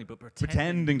wasn't funny, but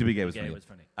pretending to be gay was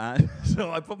funny. And so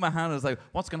I put my hand and I was like,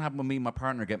 what's going to happen when me and my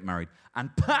partner get married?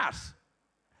 And Pat,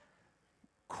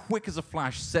 quick as a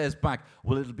flash, says back,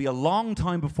 well, it'll be a long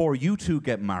time before you two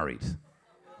get married.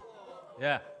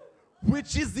 Yeah.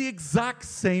 Which is the exact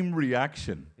same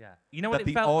reaction that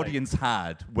the audience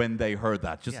had when they heard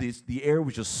that. Just the air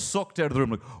was just sucked out of the room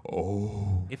like,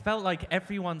 oh. It felt like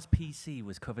everyone's PC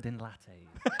was covered in latte.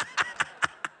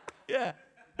 Yeah.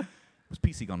 It was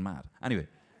PC gone mad. Anyway,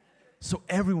 So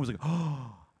everyone was like,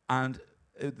 oh. And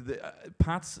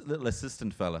Pat's little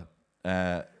assistant fella,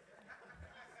 I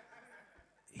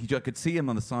could see him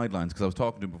on the sidelines because I was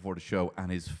talking to him before the show,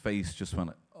 and his face just went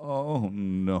like, oh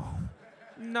no.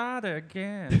 Not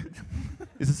again.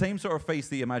 It's the same sort of face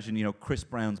that you imagine, Chris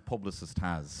Brown's publicist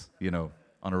has,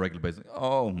 on a regular basis.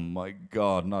 Oh my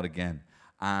God, not again.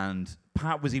 And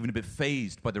Pat was even a bit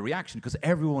phased by the reaction because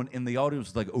everyone in the audience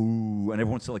was like, ooh, and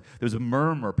everyone's still like, there's a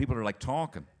murmur. People are like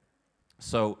talking.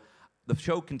 So the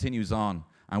show continues on,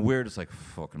 and we're just like,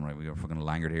 fucking right, we were fucking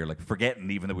languid here, like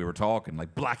forgetting even that we were talking,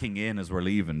 like blacking in as we're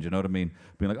leaving, do you know what I mean?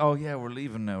 Being like, oh yeah, we're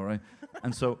leaving now, right?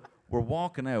 And so we're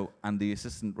walking out, and the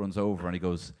assistant runs over, and he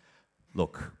goes,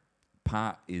 look,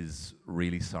 Pat is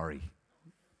really sorry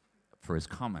for his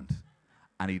comment,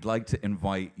 and he'd like to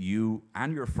invite you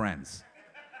and your friends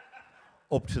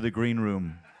up to the green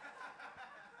room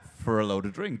for a load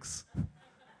of drinks. And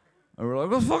we're like,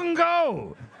 let's fucking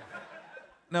go!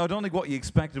 Now, I don't think what you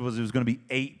expected was there was going to be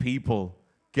 8 people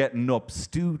getting up,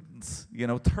 students,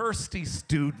 thirsty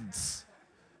students,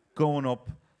 going up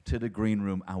to the green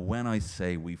room. And when I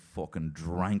say we fucking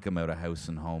drank them out of house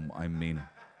and home, I mean it.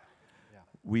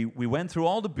 We went through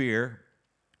all the beer,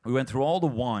 we went through all the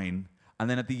wine, and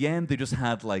then at the end they just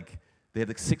had they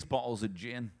had 6 bottles of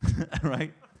gin,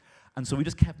 right? And so we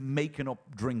just kept making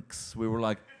up drinks. We were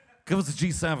like, give us a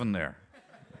G7 there.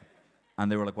 And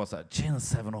they were like, what's that? Gin and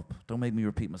 7-Up. Don't make me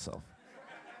repeat myself.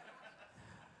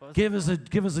 Give us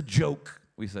a joke,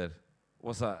 we said.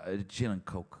 What's that? Gin and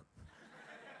Coke.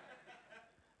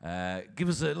 Give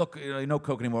us a, look, no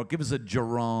Coke anymore. Give us a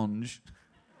Gerange.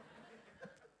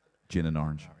 Gin and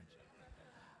orange.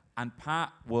 And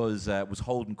Pat was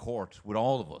holding court with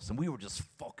all of us, and we were just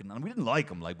fucking, and we didn't like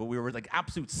him, but we were like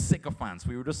absolute sycophants.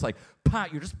 We were just like,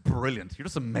 Pat, you're just brilliant. You're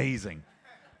just amazing.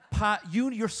 Pat,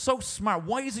 you're so smart.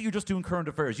 Why is it you're just doing current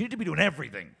affairs? You need to be doing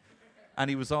everything. And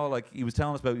he was all like, he was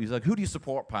telling us about, he was like, who do you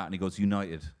support, Pat? And he goes,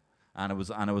 United. And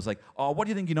I was like, oh, what do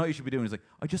you think United should be doing? He's like,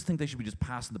 I just think they should be just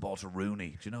passing the ball to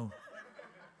Rooney. Do you know?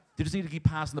 They just need to keep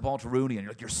passing the ball to Rooney. And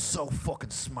you're like, you're so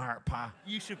fucking smart, Pat.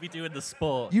 You should be doing the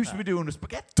sport. You should be doing the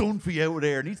sport. Get Dunphy out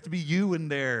there. It needs to be you in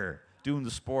there doing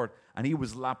the sport. And he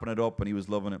was lapping it up and he was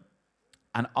loving it.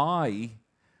 And I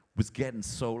was getting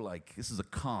so this is a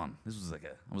con. I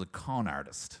was a con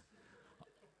artist.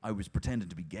 I was pretending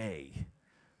to be gay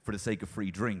for the sake of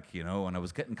free drink, and I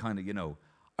was getting kind of,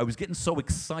 I was getting so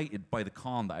excited by the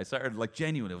con that I started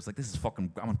genuinely, I was like, this is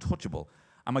fucking, I'm untouchable.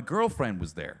 And my girlfriend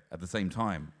was there at the same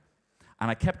time.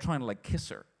 And I kept trying to kiss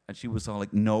her. And she was all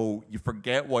like, no, you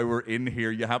forget why we're in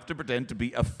here. You have to pretend to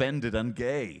be offended and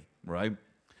gay, right?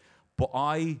 But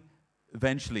I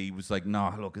eventually was like,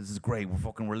 nah, look, this is great.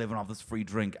 We're living off this free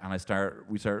drink. And we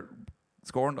start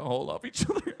scoring the hole off each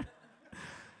other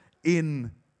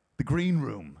in the green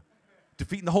room,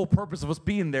 defeating the whole purpose of us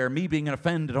being there, me being an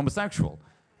offended homosexual.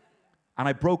 And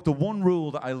I broke the one rule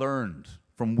that I learned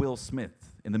from Will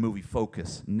Smith in the movie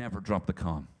Focus: never drop the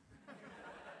con.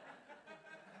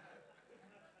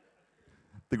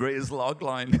 The greatest log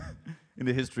line in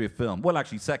the history of film. Well,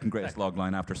 actually, second greatest log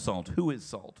line after Salt. Who is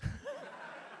Salt?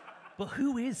 But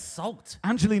who is Salt?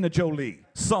 Angelina Jolie.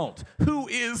 Salt. Who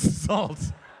is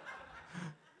Salt?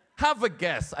 Have a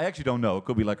guess. I actually don't know. It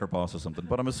could be like her boss or something,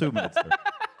 but I'm assuming it's her.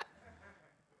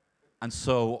 And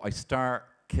so I start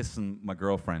kissing my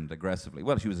girlfriend aggressively.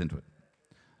 Well, she was into it.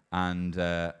 And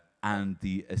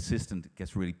the assistant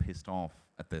gets really pissed off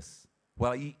at this.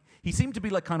 Well, he seemed to be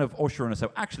kind of ushering us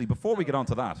out. Actually, before we get on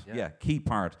to that, key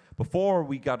part. Before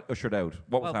we got ushered out,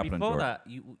 what was happening, before George? that,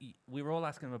 we were all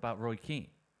asking him about Roy Keane.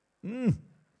 Can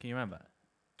you remember?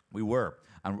 We were.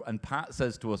 And Pat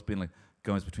says to us, being like,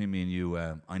 guys, between me and you,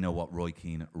 I know what Roy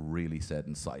Keane really said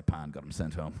in Saipan, got him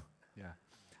sent home. Yeah.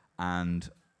 And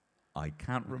I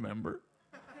can't remember.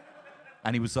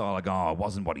 And he was all like, oh, it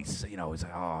wasn't what he said. He's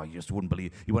like, oh, you just wouldn't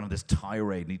believe. He went on this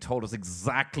tirade, and he told us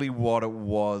exactly what it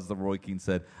was that Roy Keane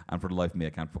said. And for the life of me, I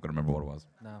can't fucking remember what it was.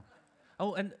 No.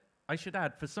 Oh, and I should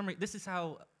add, for some reason, this is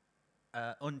how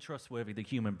untrustworthy the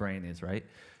human brain is, right?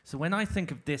 So when I think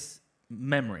of this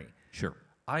memory, Sure.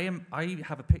 I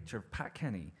have a picture of Pat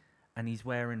Kenny, and he's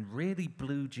wearing really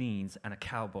blue jeans and a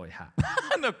cowboy hat.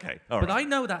 Okay. But I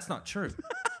know that's not true.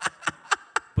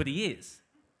 But he is.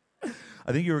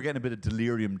 I think you were getting a bit of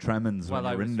delirium tremens when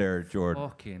you were in there, Jord.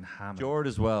 Fucking hammered. Jord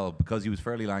as well, because he was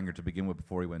fairly languid to begin with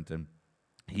before he went in.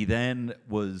 He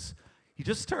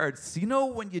just starts,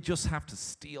 when you just have to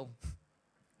steal?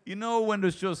 When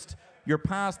there's just, you're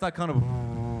past that kind of...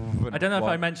 I don't know if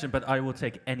I mentioned, but I will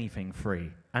take anything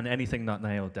free and anything not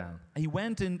nailed down. He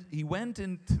went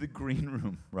into the green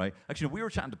room, right? Actually, we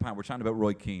were chatting about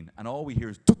Roy Keane, and all we hear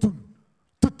is...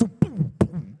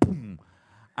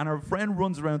 And And our friend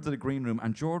runs around to the green room,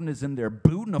 and Jordan is in there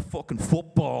booting a fucking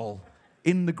football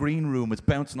in the green room. It's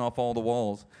bouncing off all the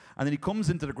walls. And then he comes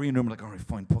into the green room like, all right,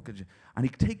 fine, pocket. And he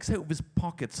takes out of his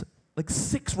pockets like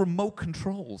 6 remote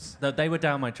controls. They were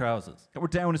down my trousers. That were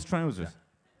down his trousers.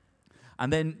 Yeah.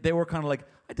 And then they were kind of like,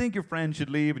 I think your friend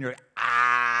should leave. And you're like,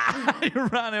 ah! You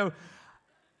ran out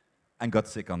and got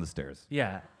sick on the stairs.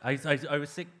 Yeah, I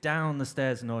was sick down the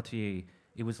stairs in RTE.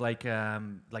 It was like a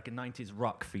 90s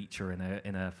rock feature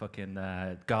in a fucking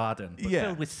garden, but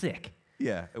filled with sick.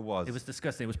 Yeah, it was. It was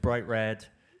disgusting. It was bright red.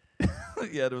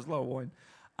 Yeah, there was a lot of wine.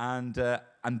 And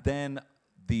then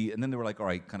they were like, all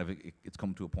right, kind of it's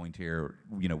come to a point here,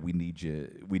 you know, we need you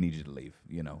to leave,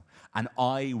 you know. And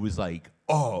I was like,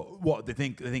 oh, what, they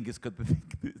think it's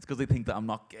because they think that I'm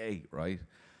not gay, right?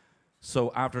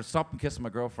 So after stopping kissing my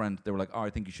girlfriend, they were like, oh, I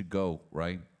think you should go,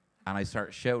 right? And I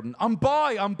started shouting, I'm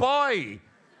bi! I'm bi!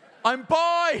 I'm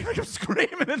bi! I'm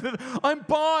screaming, I'm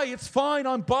bi! It's fine,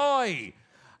 I'm bi!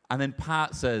 And then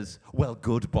Pat says, well,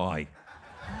 goodbye.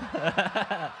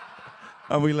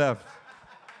 And we left.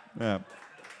 Yeah.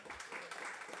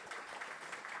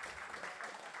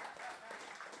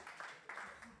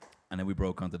 And then we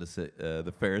broke onto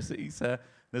the Pharisees.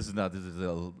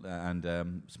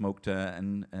 Smoked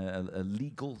a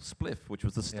legal spliff, which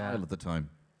was the style at the time.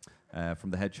 From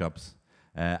the head shops,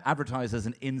 advertised as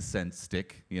an incense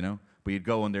stick, you know. But you'd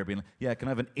go in there being like, yeah, can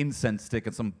I have an incense stick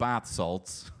and some bath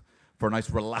salts for a nice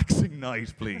relaxing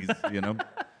night, please, you know.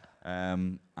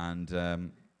 And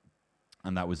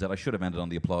that was it. I should have ended on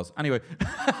the applause. Anyway,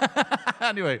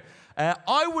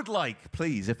 I would like,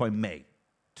 please, if I may,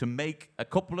 to make a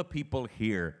couple of people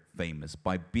here famous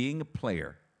by being a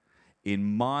player in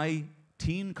my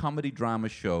teen comedy drama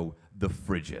show, The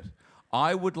Frigid.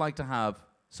 I would like to have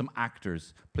some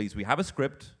actors, please. We have a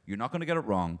script. You're not going to get it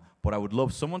wrong, but I would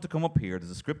love someone to come up here.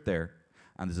 There's a script there,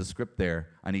 and there's a script there.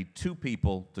 I need 2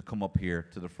 people to come up here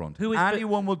to the front.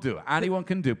 Anyone will do it. Anyone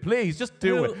can do it. Please, just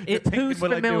do it. Who's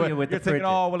familiar with You're The thinking, Frigid?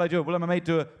 oh, will I do it? Will my mate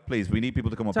do it? Please, we need people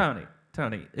to come up here.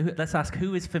 Tony, let's ask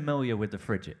who is familiar with The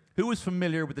Frigid? Who is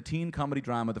familiar with the teen comedy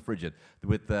drama The Frigid?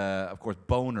 With, of course,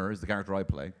 Boner is the character I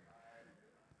play.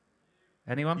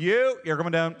 Anyone? You're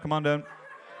coming down. Come on down.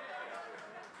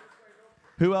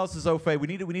 Who else is au fait? We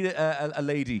need a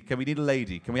lady. Can we need a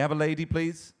lady? Can we have a lady,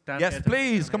 please? Yes,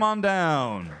 please. Come on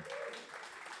down.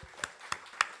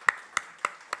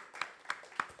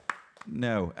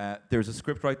 No, there's a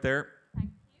script right there.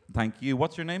 Thank you.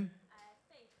 What's your name?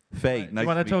 Faye. Nice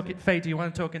to meet you. Faye, do you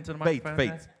want to talk into the microphone?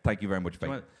 Faith. Thank you very much,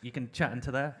 Faith. You can chat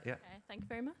into there. Yeah. Okay, thank you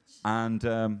very much.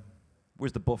 And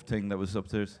where's the buff thing that was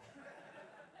upstairs?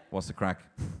 What's the crack?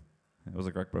 What's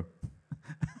the crack, bro?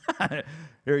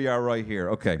 Here you are right here.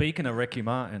 Okay. Speaking of Ricky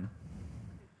Martin.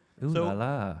 Ooh So- la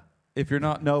la. If you're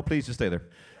not, no, please just stay there.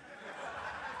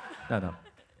 No.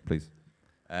 Please.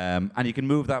 And you can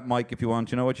move that mic if you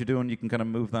want. You know what you're doing? You can kind of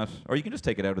move that. Or you can just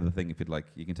take it out of the thing if you'd like.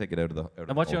 You can take it out of the...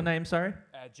 And what's your name, sorry?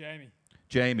 Jamie.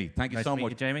 Jamie. Thank you Nice so to meet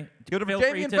much. you, Jamie. Beautiful. Feel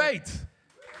Jamie free and to- Faith.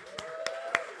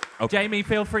 Okay. Jamie,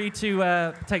 feel free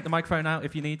to take the microphone out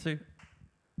if you need to.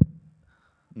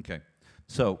 Okay.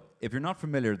 So, if you're not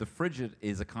familiar, The Frigid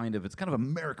is it's kind of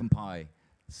American Pie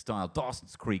style,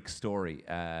 Dawson's Creek story.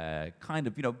 Kind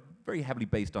of, very heavily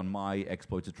based on my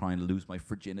exploits of trying to lose my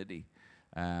virginity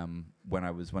when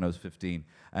I was 15.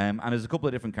 And there's a couple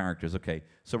of different characters. Okay.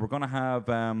 So we're going to have...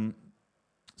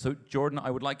 so, Jordan,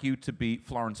 I would like you to be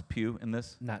Florence Pugh in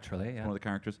this. Naturally, yeah. One of the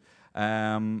characters.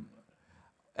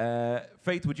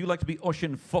 Faith, would you like to be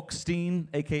Oisin Fuckstein,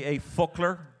 a.k.a.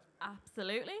 Fuckler?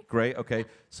 Absolutely. Great, okay.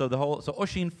 So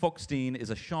Oisin Fuckstein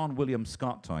is a Sean William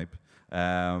Scott type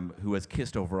who has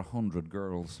kissed over 100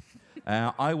 girls.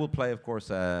 I will play, of course,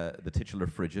 the titular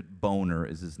Frigid. Boner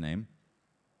is his name,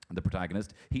 the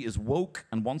protagonist. He is woke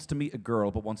and wants to meet a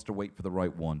girl but wants to wait for the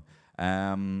right one.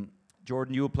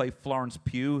 Jordan, you will play Florence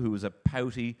Pugh, who is a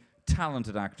pouty,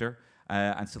 talented actor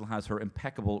and still has her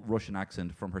impeccable Russian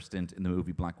accent from her stint in the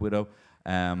movie Black Widow.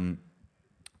 What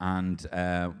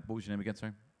was your name again,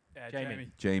 sorry?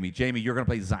 Jamie, you're going to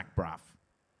play Zach Braff,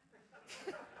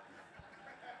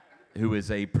 who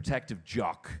is a protective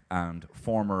jock and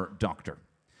former doctor.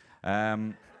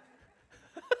 Can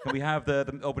we have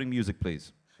the opening music,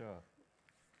 please? Sure.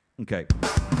 Okay.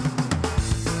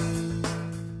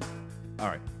 All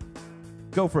right.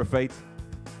 Go for it, Faith.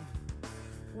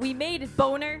 We made it,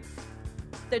 Boner.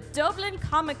 The Dublin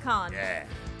Comic Con. Yeah.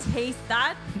 Taste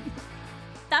that.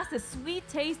 That's a sweet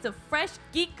taste of fresh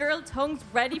geek girl tongues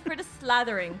ready for the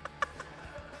slathering.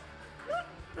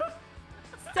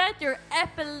 Set your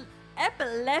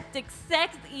epileptic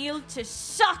sex eel to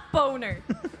shock, Boner.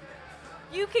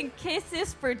 You can kiss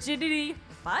his virginity.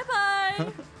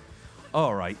 Bye-bye.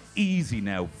 All right, easy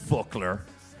now, fuckler.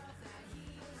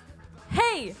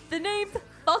 Hey, the name's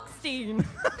Buckstein.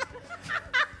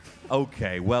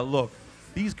 Okay, well, look,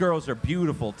 these girls are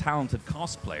beautiful, talented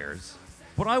cosplayers,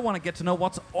 but I want to get to know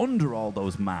what's under all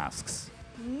those masks.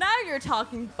 Now you're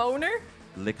talking, boner.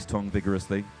 Licks tongue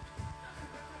vigorously.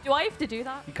 Do I have to do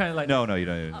that? You kind of like No, you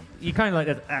don't. You kind of like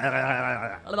this.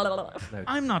 No.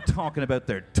 I'm not talking about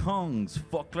their tongues,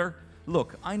 fuckler.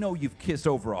 Look, I know you've kissed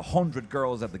over 100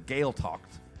 girls at the Gaeltacht.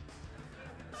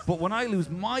 But when I lose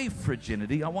my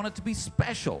virginity, I want it to be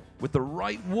special, with the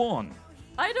right one.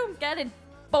 I don't get it,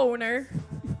 boner.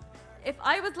 If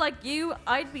I was like you,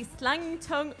 I'd be slanging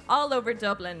tongue all over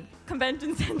Dublin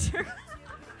Convention Centre.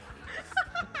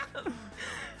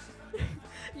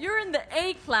 You're in the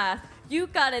A class. You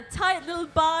got a tight little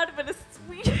bod with a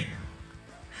sweet,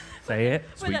 Say it.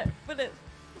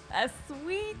 a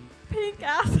sweet pink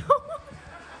asshole.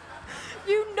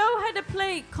 You know how to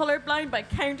play Colorblind by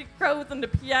Counting Crows on the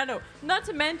piano. Not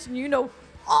to mention, you know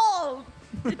all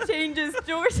the changes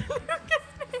George Lucas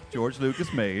made. George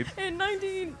Lucas made. In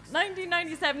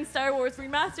 1997 Star Wars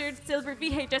Remastered Silver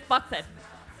VHS box set.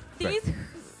 These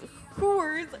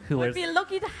whores would be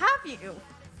lucky to have you.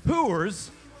 Whores?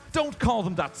 Don't call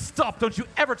them that. Stop. Don't you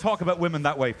ever talk about women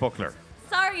that way, fuckler.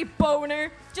 Sorry, boner.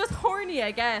 Just horny,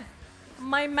 I guess.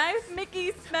 My mouth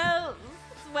Mickey swells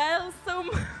so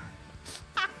much.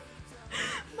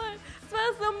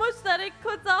 Smells so much that it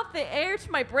cuts off the air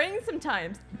to my brain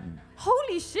sometimes.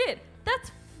 Holy shit,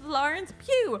 that's Florence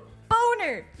Pugh.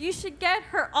 Boner, you should get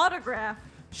her autograph.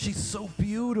 She's so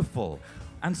beautiful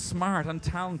and smart and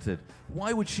talented.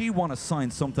 Why would she want to sign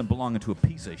something belonging to a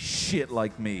piece of shit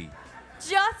like me?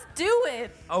 Just do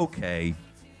it. Okay.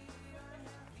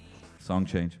 Song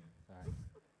change.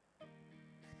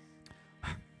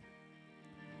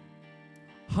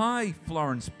 Hi,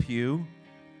 Florence Pugh.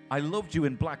 I loved you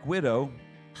in Black Widow.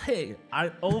 Hey,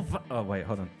 Oh wait,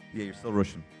 hold on. Yeah, you're still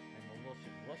Russian.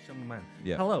 Russian man.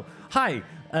 Yeah. Hello. Hi.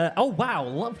 Oh wow,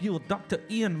 love you, Dr.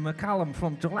 Ian McCallum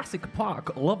from Jurassic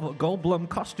Park. Love a Goldblum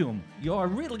costume. You're a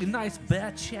really nice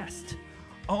bare chest.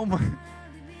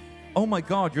 Oh my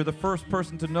God, you're the first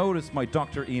person to notice my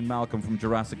Dr. Ian Malcolm from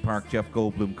Jurassic Park Jeff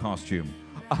Goldblum costume.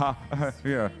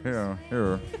 Here.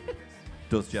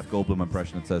 Does Jeff Goldblum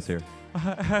impression, it says here.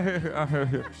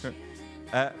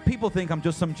 People think I'm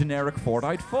just some generic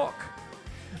four-eyed fuck.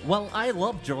 Well, I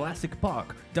love Jurassic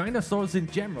Park. Dinosaurs in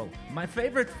general. My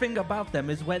favorite thing about them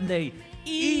is when they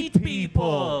eat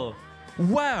people.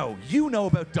 Wow, you know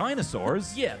about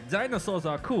dinosaurs? Yeah, dinosaurs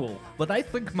are cool, but I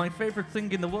think my favorite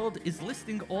thing in the world is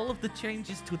listing all of the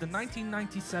changes to the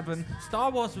 1997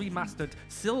 Star Wars Remastered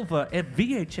Silver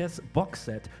VHS box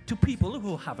set to people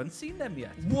who haven't seen them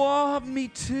yet. What? Me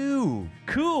too.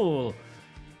 Cool.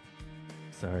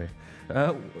 Sorry.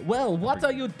 Well, what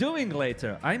are you doing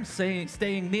later? I'm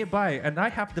staying nearby, and I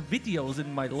have the videos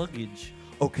in my luggage.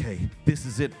 Okay, this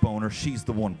is it, Boner. She's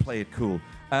the one. Play it cool.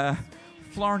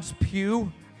 Florence Pugh,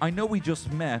 I know we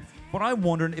just met, but I'm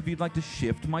wondering if you'd like to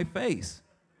shift my face.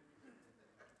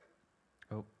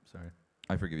 Oh, sorry.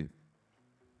 I forgive you.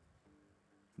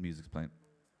 Music's playing.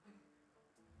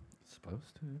 It's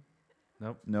supposed to.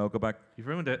 Nope. No, go back. You've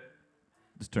ruined it.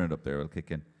 Just turn it up there. It'll kick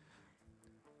in.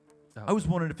 Oh. I was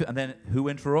wondering if... And then who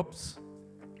interrupts?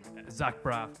 Zach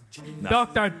Braff. No.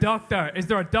 Doctor, is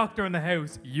there a doctor in the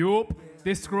house? Yup.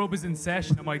 This scrub is in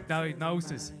session at my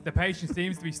diagnosis. The patient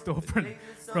seems to be suffering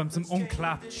from some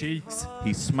unclapped cheeks.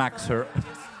 He smacks her.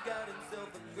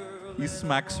 He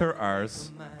smacks her arse.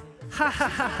 Ha ha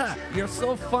ha ha! You're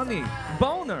so funny.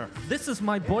 Boner, this is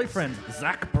my boyfriend,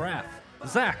 Zach Braff.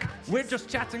 Zach, we're just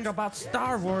chatting about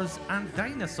Star Wars and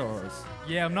dinosaurs.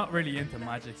 Yeah, I'm not really into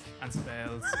magic and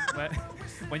spells. But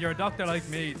when you're a doctor like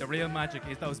me, the real magic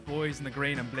is those boys in the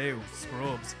green and blue,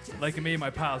 scrubs. Like me and my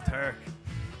pal Turk.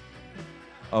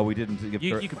 Oh, we didn't give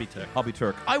You Turk. could be Turk. I'll be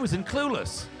Turk. I was in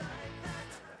Clueless.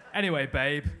 Anyway,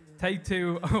 babe, take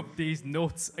 2 of these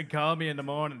nuts and call me in the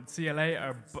morning. See you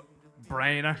later,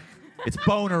 brainer. It's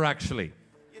Boner, actually.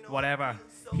 Whatever.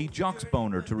 He jocks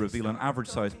Boner to reveal an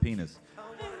average-sized penis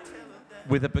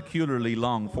with a peculiarly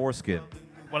long foreskin.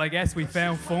 Well, I guess we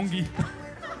found fungi.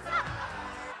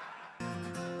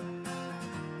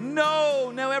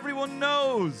 No! Now everyone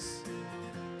knows!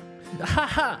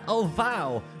 Haha, oh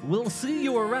wow. We'll see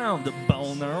you around,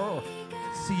 Boner.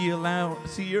 See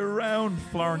you around,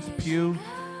 Florence Pugh.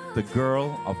 The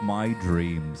girl of my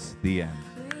dreams. The end.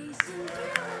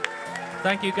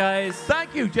 Thank you, guys.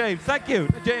 Thank you, James. Thank you,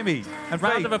 Jamie. And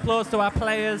Round Faith. of applause to our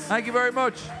players. Thank you very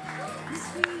much.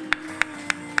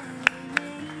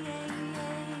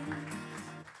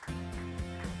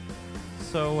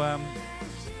 So,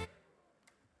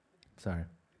 Sorry.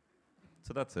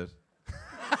 So that's it.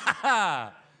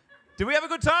 Did we have a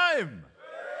good time?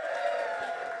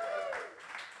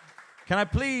 Can I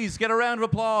please get a round of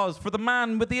applause for the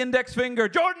man with the index finger,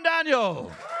 Jordan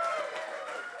Daniel?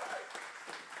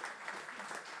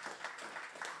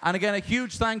 And again, a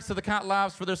huge thanks to the Cat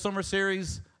Laughs for their summer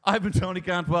series. I've been Tony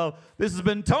Cantwell. This has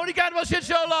been Tony Cantwell Shit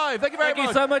Show Live. Thank you very much. Thank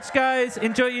you so much, guys.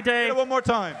 Enjoy your day. One more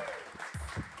time.